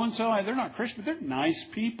so, they're not Christian, but they're nice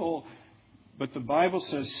people. But the Bible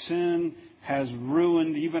says sin has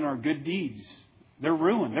ruined even our good deeds. They're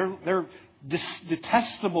ruined. They're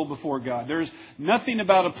detestable before God. There's nothing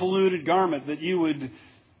about a polluted garment that you would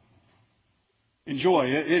enjoy.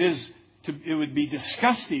 It would be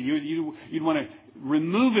disgusting. You'd want to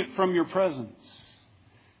remove it from your presence.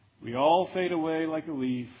 We all fade away like a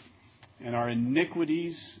leaf, and our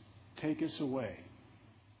iniquities take us away.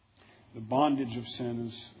 The bondage of sin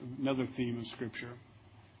is another theme of Scripture.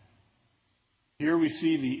 Here we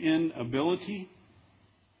see the inability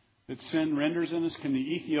that sin renders in us. Can the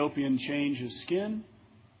Ethiopian change his skin?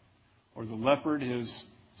 Or the leopard his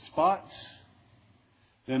spots?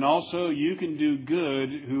 Then also you can do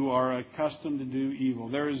good who are accustomed to do evil.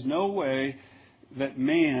 There is no way that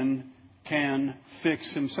man can fix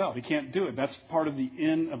himself. He can't do it. That's part of the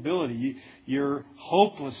inability. You're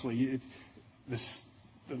hopelessly... The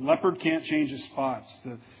leopard can't change his spots.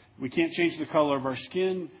 We can't change the color of our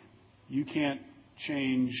skin. You can't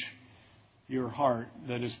change your heart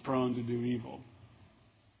that is prone to do evil.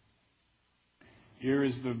 Here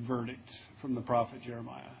is the verdict from the prophet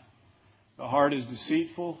Jeremiah. The heart is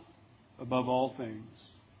deceitful above all things,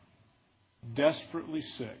 desperately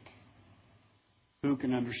sick. Who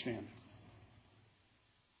can understand it?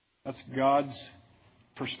 That's God's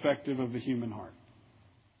perspective of the human heart.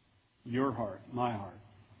 Your heart, my heart.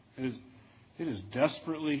 It is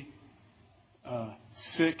desperately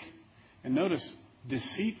sick. And notice,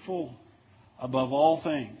 deceitful above all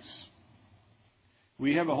things.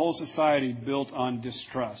 We have a whole society built on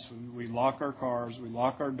distrust. We lock our cars. We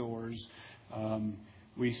lock our doors.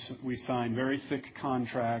 We sign very thick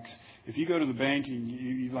contracts. If you go to the bank and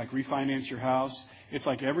you refinance your house, it's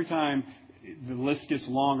like every time the list gets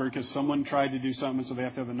longer because someone tried to do something, so they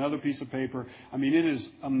have to have another piece of paper. I mean, it is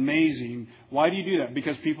amazing. Why do you do that?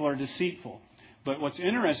 Because people are deceitful. But what's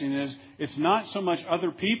interesting is it's not so much other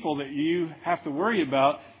people that you have to worry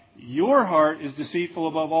about. Your heart is deceitful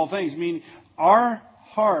above all things. I mean, our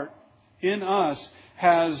heart in us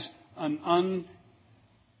has an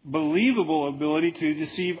unbelievable ability to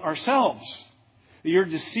deceive ourselves. You're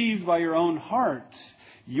deceived by your own heart.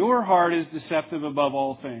 Your heart is deceptive above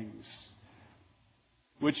all things.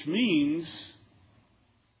 Which means,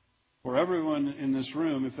 for everyone in this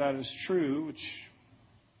room, if that is true, which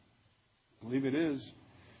I believe it is,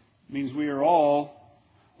 means we are all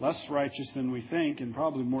less righteous than we think and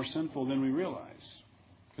probably more sinful than we realize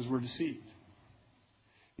because we're deceived.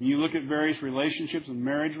 And you look at various relationships and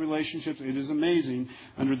marriage relationships, it is amazing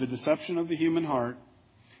under the deception of the human heart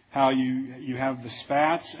how you have the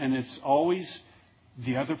spats and it's always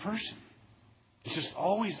the other person. It's just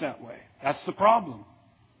always that way. That's the problem.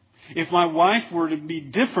 If my wife were to be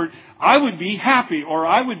different, I would be happy or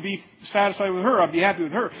I would be satisfied with her. I'd be happy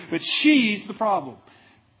with her. But she's the problem.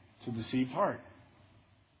 It's a deceived heart.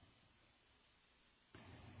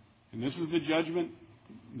 And this is the judgment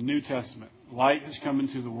of the New Testament. Light has come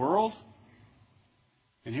into the world.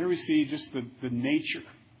 And here we see just the nature.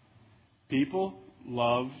 People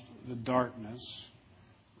loved the darkness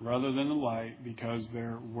rather than the light because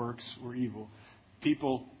their works were evil.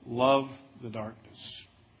 People love the darkness.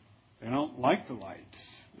 They don't like the light.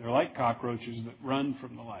 They're like cockroaches that run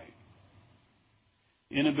from the light.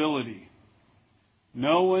 Inability.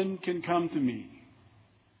 No one can come to me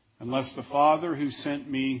unless the Father who sent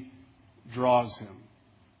me draws him.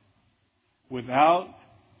 Without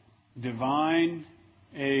divine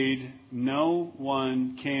aid, no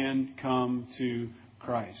one can come to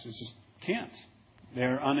Christ. It just can't.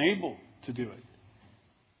 They're unable to do it.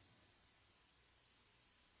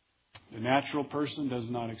 The natural person does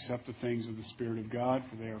not accept the things of the Spirit of God,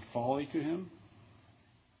 for they are folly to him.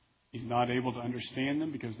 He's not able to understand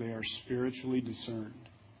them because they are spiritually discerned.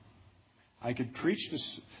 I could preach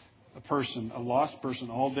to a lost person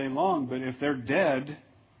all day long, but if they're dead,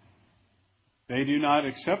 they do not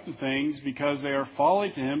accept the things because they are folly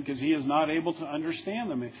to him because he is not able to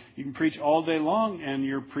understand them. You can preach all day long and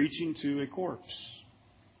you're preaching to a corpse.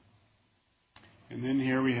 And then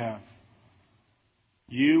here we have,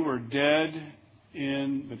 you were dead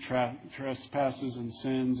in the trespasses and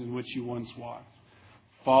sins in which you once walked,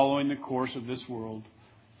 following the course of this world,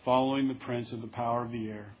 following the prince of the power of the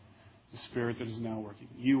air, the spirit that is now working.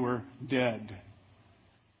 You were dead.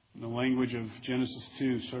 And the language of Genesis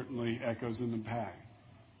 2 certainly echoes in the back.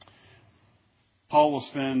 Paul will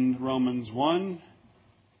spend Romans 1,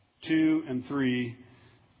 2, and 3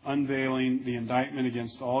 unveiling the indictment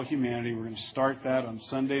against all humanity. We're going to start that on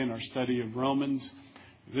Sunday in our study of Romans.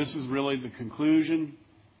 This is really the conclusion.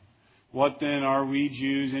 What then, are we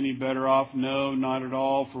Jews any better off? No, not at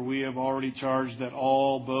all, for we have already charged that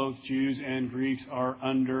all, both Jews and Greeks, are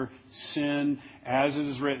under sin, as it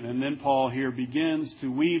is written. And then Paul here begins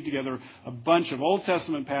to weave together a bunch of Old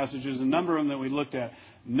Testament passages, a number of them that we looked at.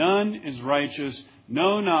 None is righteous,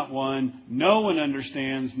 no, not one. No one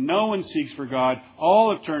understands, no one seeks for God.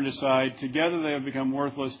 All have turned aside, together they have become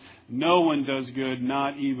worthless. No one does good,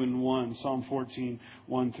 not even one. Psalm 14,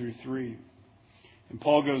 1 through 3. And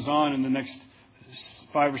Paul goes on in the next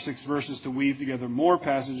 5 or 6 verses to weave together more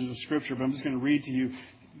passages of Scripture. But I'm just going to read to you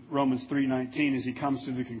Romans 3:19 as he comes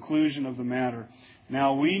to the conclusion of the matter.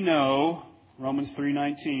 Now we know, Romans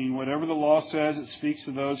 3:19, whatever the law says, it speaks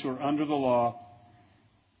to those who are under the law,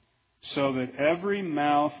 so that every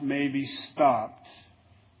mouth may be stopped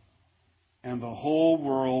and the whole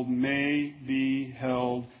world may be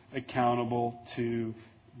held accountable to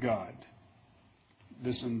God.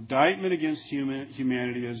 This indictment against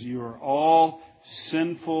humanity is you are all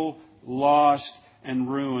sinful, lost,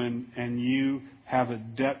 and ruined, and you have a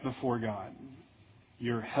debt before God.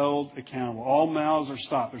 You're held accountable. All mouths are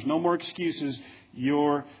stopped. There's no more excuses.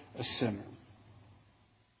 You're a sinner.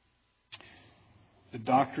 The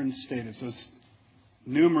doctrine stated. So it's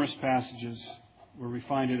numerous passages where we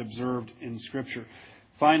find it observed in Scripture.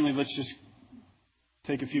 Finally, let's just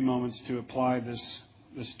take a few moments to apply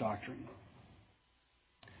this doctrine.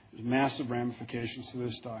 There's massive ramifications to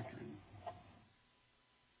this doctrine.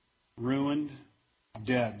 Ruined,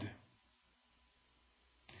 dead.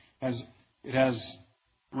 It has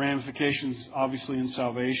ramifications, obviously, in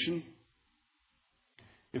salvation.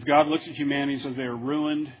 If God looks at humanity and says they are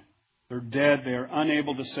ruined, they're dead, they are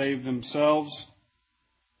unable to save themselves,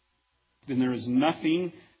 then there is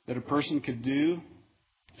nothing that a person could do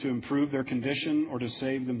to improve their condition or to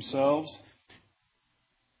save themselves.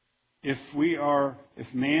 If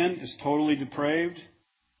man is totally depraved,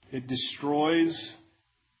 it destroys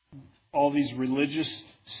all these religious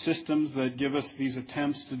systems that give us these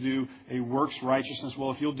attempts to do a works righteousness.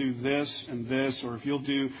 Well, if you'll do this and this, or if you'll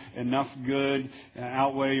do enough good and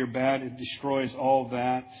outweigh your bad, it destroys all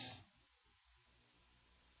that.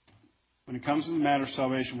 When it comes to the matter of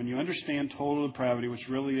salvation, when you understand total depravity, which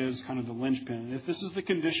really is kind of the linchpin, if this is the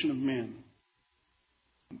condition of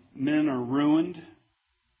men are ruined,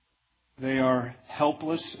 they are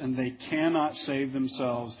helpless, and they cannot save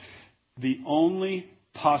themselves. The only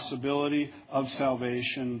possibility of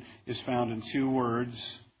salvation is found in 2 words: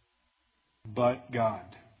 but God.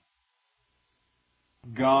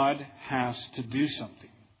 God has to do something.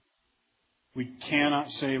 We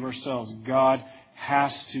cannot save ourselves. God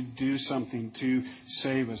has to do something to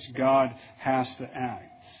save us. God has to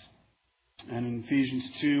act. And in Ephesians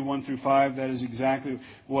 2, 1 through 5, that is exactly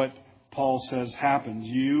what Paul says happened.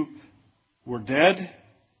 You were dead.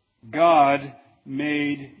 God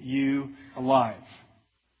made you alive.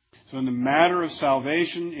 So in the matter of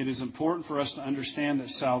salvation, it is important for us to understand that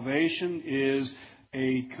salvation is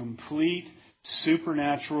a complete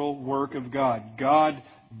supernatural work of God. God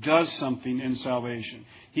does something in salvation.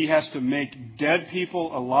 He has to make dead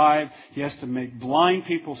people alive. He has to make blind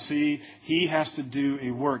people see. He has to do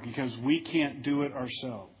a work because we can't do it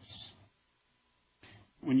ourselves.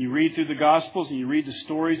 When you read through the Gospels and you read the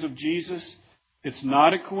stories of Jesus, it's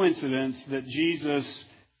not a coincidence that Jesus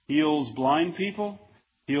heals blind people,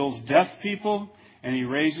 heals deaf people, and He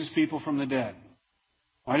raises people from the dead.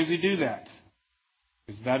 Why does He do that?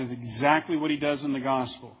 Because that is exactly what He does in the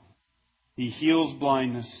Gospel. He heals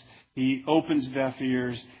blindness, He opens deaf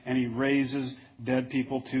ears, and He raises dead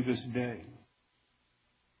people to this day.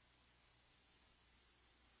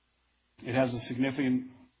 It has a significant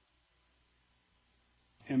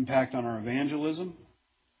impact on our evangelism.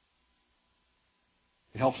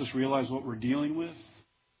 It helps us realize what we're dealing with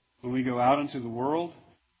when we go out into the world,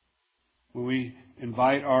 when we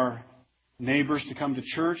invite our neighbors to come to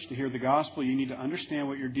church to hear the gospel. You need to understand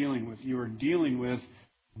what you're dealing with. You are dealing with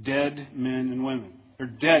dead men and women. They're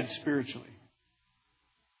dead spiritually.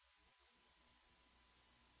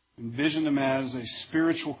 Envision them as a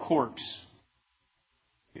spiritual corpse.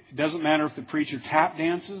 It doesn't matter if the preacher tap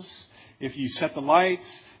dances, if you set the lights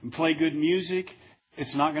and play good music,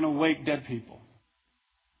 it's not going to wake dead people.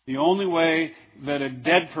 The only way that a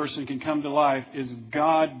dead person can come to life is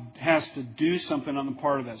God has to do something on the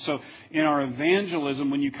part of that. So in our evangelism,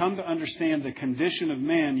 when you come to understand the condition of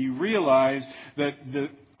man, you realize that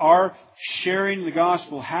our sharing the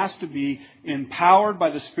gospel has to be empowered by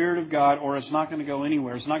the Spirit of God, or it's not going to go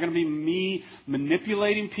anywhere. It's not going to be me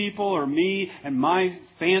manipulating people or me and my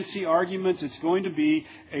fancy arguments. It's going to be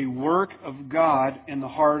a work of God in the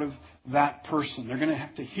heart of that person. They're going to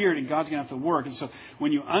have to hear it, and God's going to have to work. And so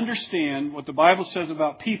when you understand what the Bible says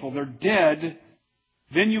about people, they're dead,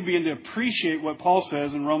 then you'll begin to appreciate what Paul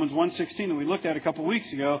says in Romans 1:16 that we looked at a couple of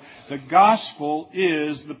weeks ago. The gospel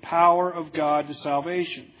is the power of God to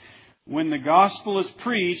salvation. When the gospel is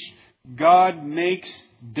preached, God makes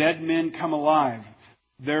dead men come alive.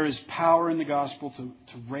 There is power in the gospel to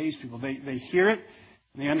raise people. They hear it,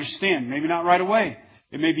 and they understand. Maybe not right away.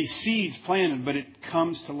 It may be seeds planted, but it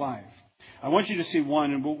comes to life. I want you to see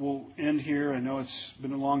one, and we'll end here. I know it's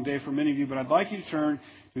been a long day for many of you, but I'd like you to turn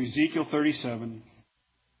to Ezekiel 37.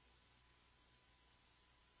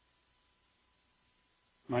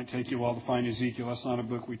 Might take you a while to find Ezekiel. That's not a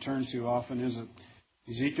book we turn to often, is it?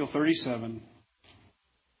 Ezekiel 37.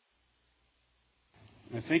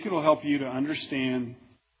 I think it'll help you to understand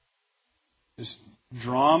this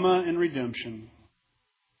drama in redemption,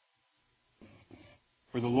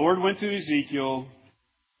 where the Lord went to Ezekiel.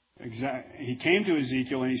 He came to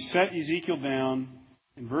Ezekiel and He set Ezekiel down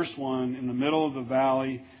in verse 1 in the middle of the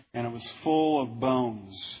valley, and it was full of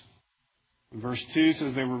bones. And verse 2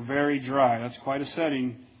 says they were very dry. That's quite a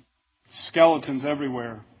setting. Skeletons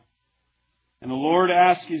everywhere. And the Lord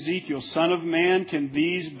asked Ezekiel, Son of man, can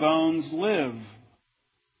these bones live?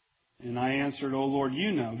 And I answered, O Lord,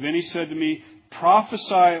 you know. Then He said to me,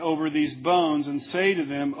 prophesy over these bones and say to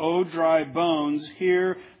them, O dry bones,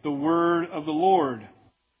 hear the word of the Lord.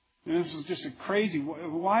 And this is just a crazy...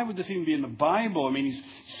 Why would this even be in the Bible? I mean, He's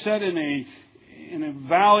set in a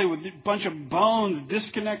valley with a bunch of bones,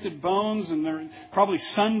 disconnected bones, and they're probably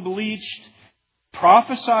sun-bleached.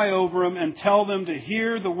 Prophesy over them and tell them to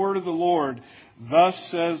hear the word of the Lord. Thus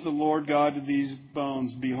says the Lord God to these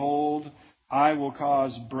bones, behold, I will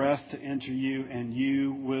cause breath to enter you, and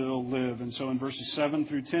you will live. And so in verses 7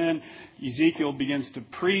 through 10, Ezekiel begins to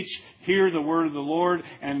preach, hear the word of the Lord,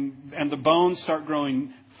 and the bones start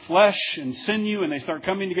growing flesh and sinew, and they start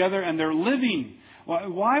coming together, and they're living.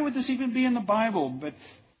 Why would this even be in the Bible? But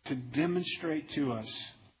to demonstrate to us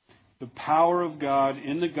the power of God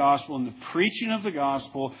in the gospel, in the preaching of the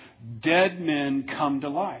gospel, dead men come to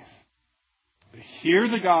life. They hear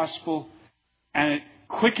the gospel, and it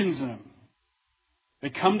quickens them. They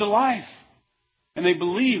come to life, and they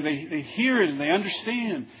believe, they hear it, and they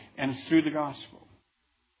understand, and it's through the gospel.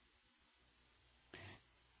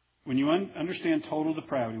 When you understand total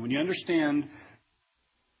depravity, when you understand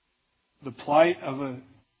the plight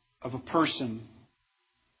of a person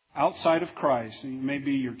outside of Christ, it may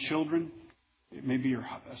be your children, it may be your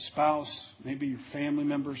spouse, maybe your family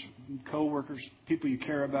members, co-workers, people you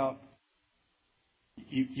care about,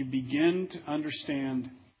 you begin to understand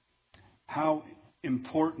how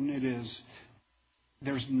important it is.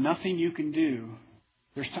 There's nothing you can do.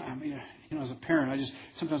 There's time. As a parent, I just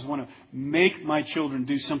sometimes want to make my children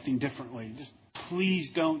do something differently. Just please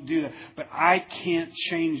don't do that. But I can't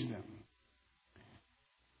change them.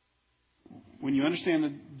 When you understand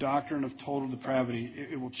the doctrine of total depravity,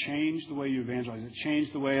 it will change the way you evangelize. It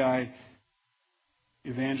changed the way I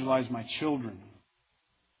evangelize my children.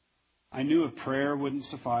 I knew a prayer wouldn't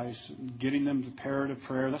suffice. Getting them to parrot a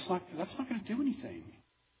prayer, that's not going to do anything.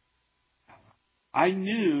 I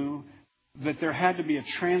knew that there had to be a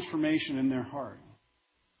transformation in their heart.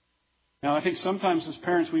 Now, I think sometimes as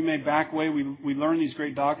parents we may back away. We learn these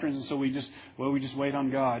great doctrines, and so we just wait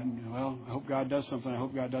on God. Well, I hope God does something. I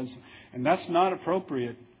hope God does something. And that's not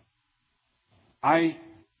appropriate. I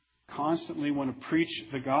constantly want to preach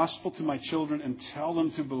the gospel to my children and tell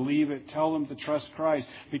them to believe it, tell them to trust Christ,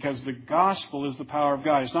 because the gospel is the power of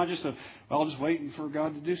God. It's not just just waiting for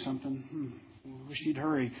God to do something. I wish He'd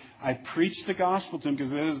hurry. I preach the gospel to them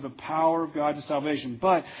because it is the power of God to salvation.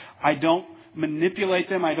 But I don't manipulate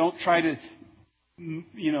them. I don't try to,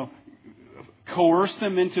 coerce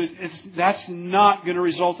them into it. That's not going to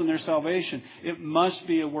result in their salvation. It must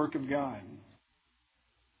be a work of God.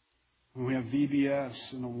 When we have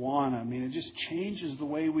VBS and Awana, it just changes the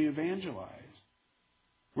way we evangelize.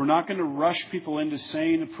 We're not going to rush people into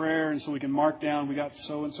saying a prayer and so we can mark down, we got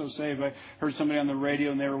so-and-so saved. I heard somebody on the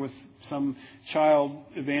radio and they were with some child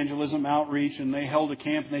evangelism outreach and they held a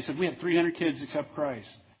camp and they said, we had 300 kids accept Christ.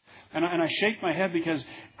 And I shake my head because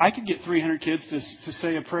I could get 300 kids to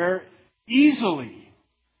say a prayer easily.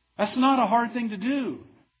 That's not a hard thing to do.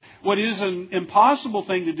 What is an impossible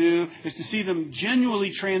thing to do is to see them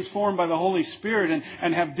genuinely transformed by the Holy Spirit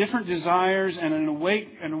and have different desires and an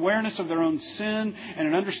awareness of their own sin and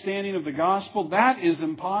an understanding of the gospel. That is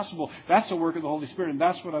impossible. That's the work of the Holy Spirit, and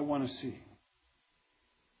that's what I want to see.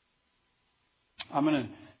 I'm going to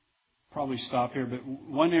probably stop here, but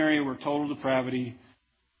one area where total depravity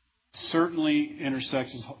certainly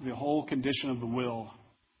intersects is the whole condition of the will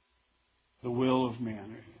of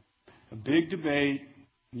man. A big debate.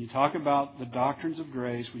 When you talk about the doctrines of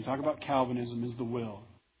grace, when you talk about Calvinism, is the will.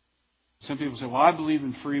 Some people say, well, I believe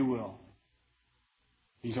in free will.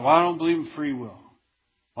 You say, well, I don't believe in free will.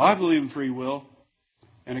 Well, I believe in free will.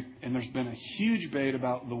 And there's been a huge debate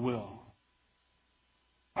about the will.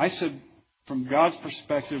 I said, from God's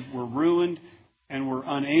perspective, we're ruined and we're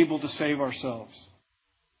unable to save ourselves.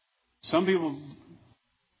 Some people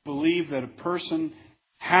believe that a person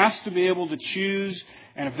has to be able to choose,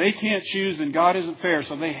 and if they can't choose, then God isn't fair.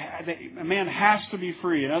 So a man has to be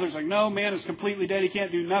free. And others are like, no, man is completely dead. He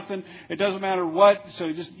can't do nothing. It doesn't matter what.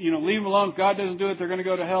 So just leave him alone. If God doesn't do it, they're going to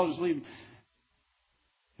go to hell. Just leave him.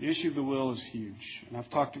 The issue of the will is huge, and I've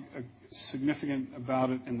talked significant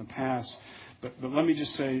about it in the past. But let me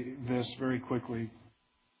just say this very quickly.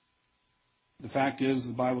 The fact is,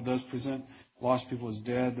 the Bible does present lost people as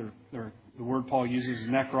dead. The word Paul uses is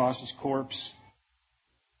nekros, is corpse.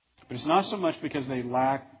 But it's not so much because they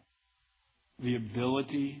lack the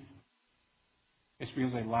ability. It's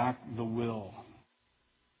because they lack the will.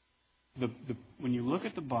 When you look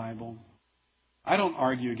at the Bible, I don't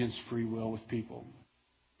argue against free will with people.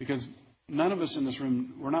 Because none of us in this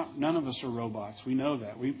room, none of us are robots. We know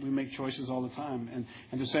that. We make choices all the time.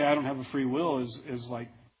 And to say I don't have a free will is like,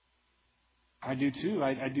 I do too.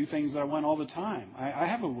 I do things that I want all the time. I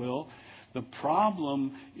have a will. The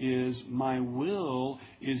problem is my will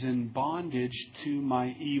is in bondage to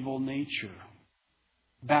my evil nature.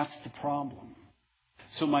 That's the problem.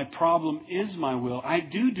 So my problem is my will. I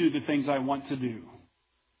do the things I want to do.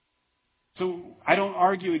 So I don't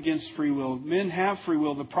argue against free will. Men have free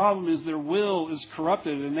will. The problem is their will is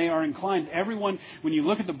corrupted and they are inclined. Everyone, when you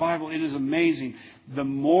look at the Bible, it is amazing. The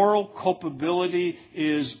moral culpability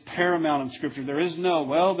is paramount in Scripture. There is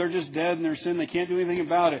they're just dead in their sin. They can't do anything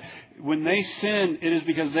about it. When they sin, it is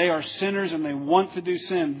because they are sinners and they want to do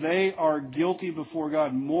sin. They are guilty before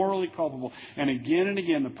God, morally culpable. And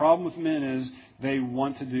again, the problem with men is they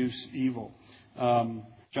want to do evil.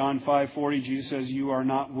 John 5:40, Jesus says, you are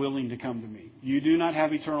not willing to come to me. You do not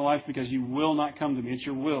have eternal life because you will not come to me. It's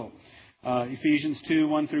your will. Ephesians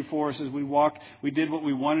 2:1-4 says we did what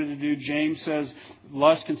we wanted to do. James says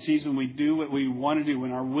lust conceives when we do what we want to do,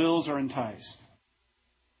 when our wills are enticed.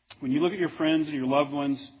 When you look at your friends and your loved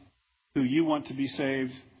ones who you want to be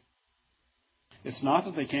saved, it's not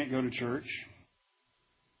that they can't go to church.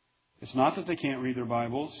 It's not that they can't read their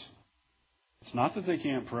Bibles. It's not that they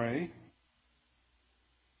can't pray.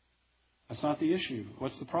 That's not the issue.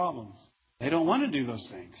 What's the problem? They don't want to do those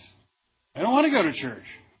things. They don't want to go to church.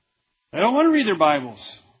 They don't want to read their Bibles.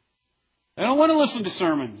 They don't want to listen to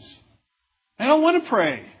sermons. They don't want to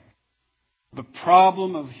pray. The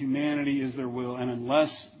problem of humanity is their will. And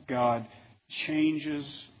unless God changes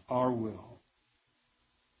our will,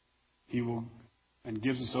 He will and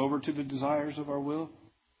gives us over to the desires of our will,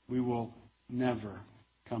 we will never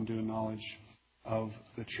come to a knowledge of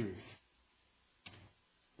the truth.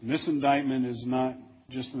 And this indictment is not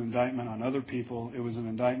just an indictment on other people. It was an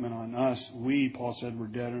indictment on us. We, Paul said, were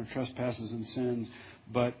dead in our trespasses and sins,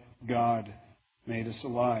 but God made us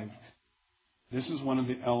alive. This is one of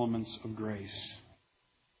the elements of grace.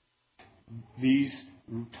 These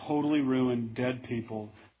totally ruined, dead people,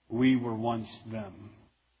 we were once them.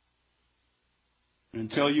 And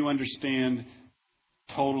until you understand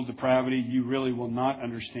total depravity, you really will not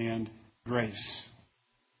understand grace.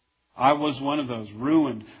 I was one of those,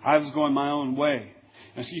 ruined. I was going my own way.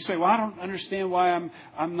 And so you say, well, I don't understand why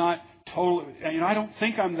I'm not total. I don't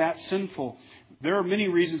think I'm that sinful. There are many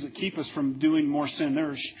reasons that keep us from doing more sin.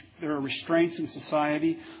 There are restraints in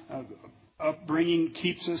society. Upbringing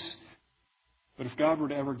keeps us. But if God were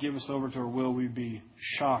to ever give us over to our will, we'd be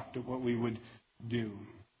shocked at what we would do.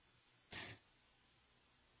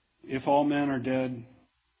 If all men are dead,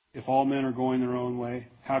 if all men are going their own way,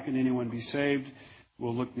 how can anyone be saved?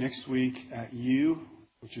 We'll look next week at you,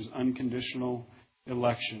 which is unconditional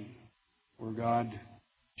election, where God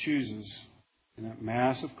chooses in that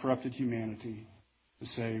mass of corrupted humanity to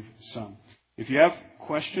save some. If you have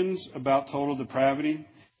questions about total depravity,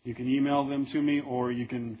 you can email them to me, or you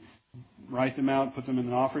can write them out, put them in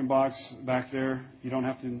an offering box back there. You don't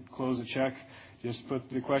have to close a check. just put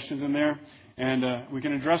the questions in there, and we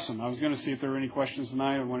can address them. I was going to see if there were any questions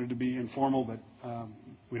tonight. I wanted to be informal, but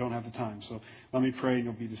we don't have the time. So let me pray and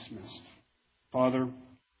you'll be dismissed. Father,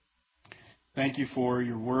 thank you for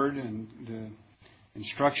your word and the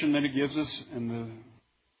instruction that it gives us and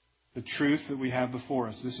the truth that we have before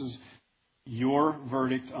us. This is your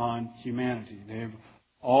verdict on humanity. They have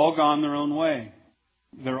all gone their own way.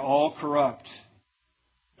 They're all corrupt.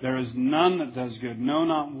 There is none that does good. No,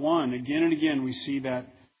 not one. Again and again we see that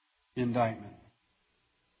indictment.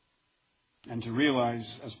 And to realize,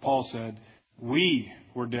 as Paul said, we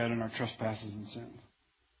were dead in our trespasses and sins.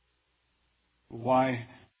 Why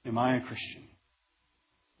am I a Christian?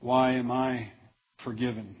 Why am I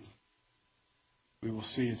forgiven? We will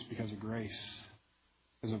see it's because of grace.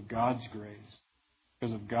 Because of God's grace.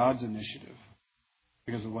 Because of God's initiative.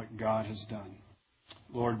 Because of what God has done.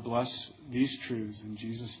 Lord, bless these truths in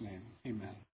Jesus' name. Amen.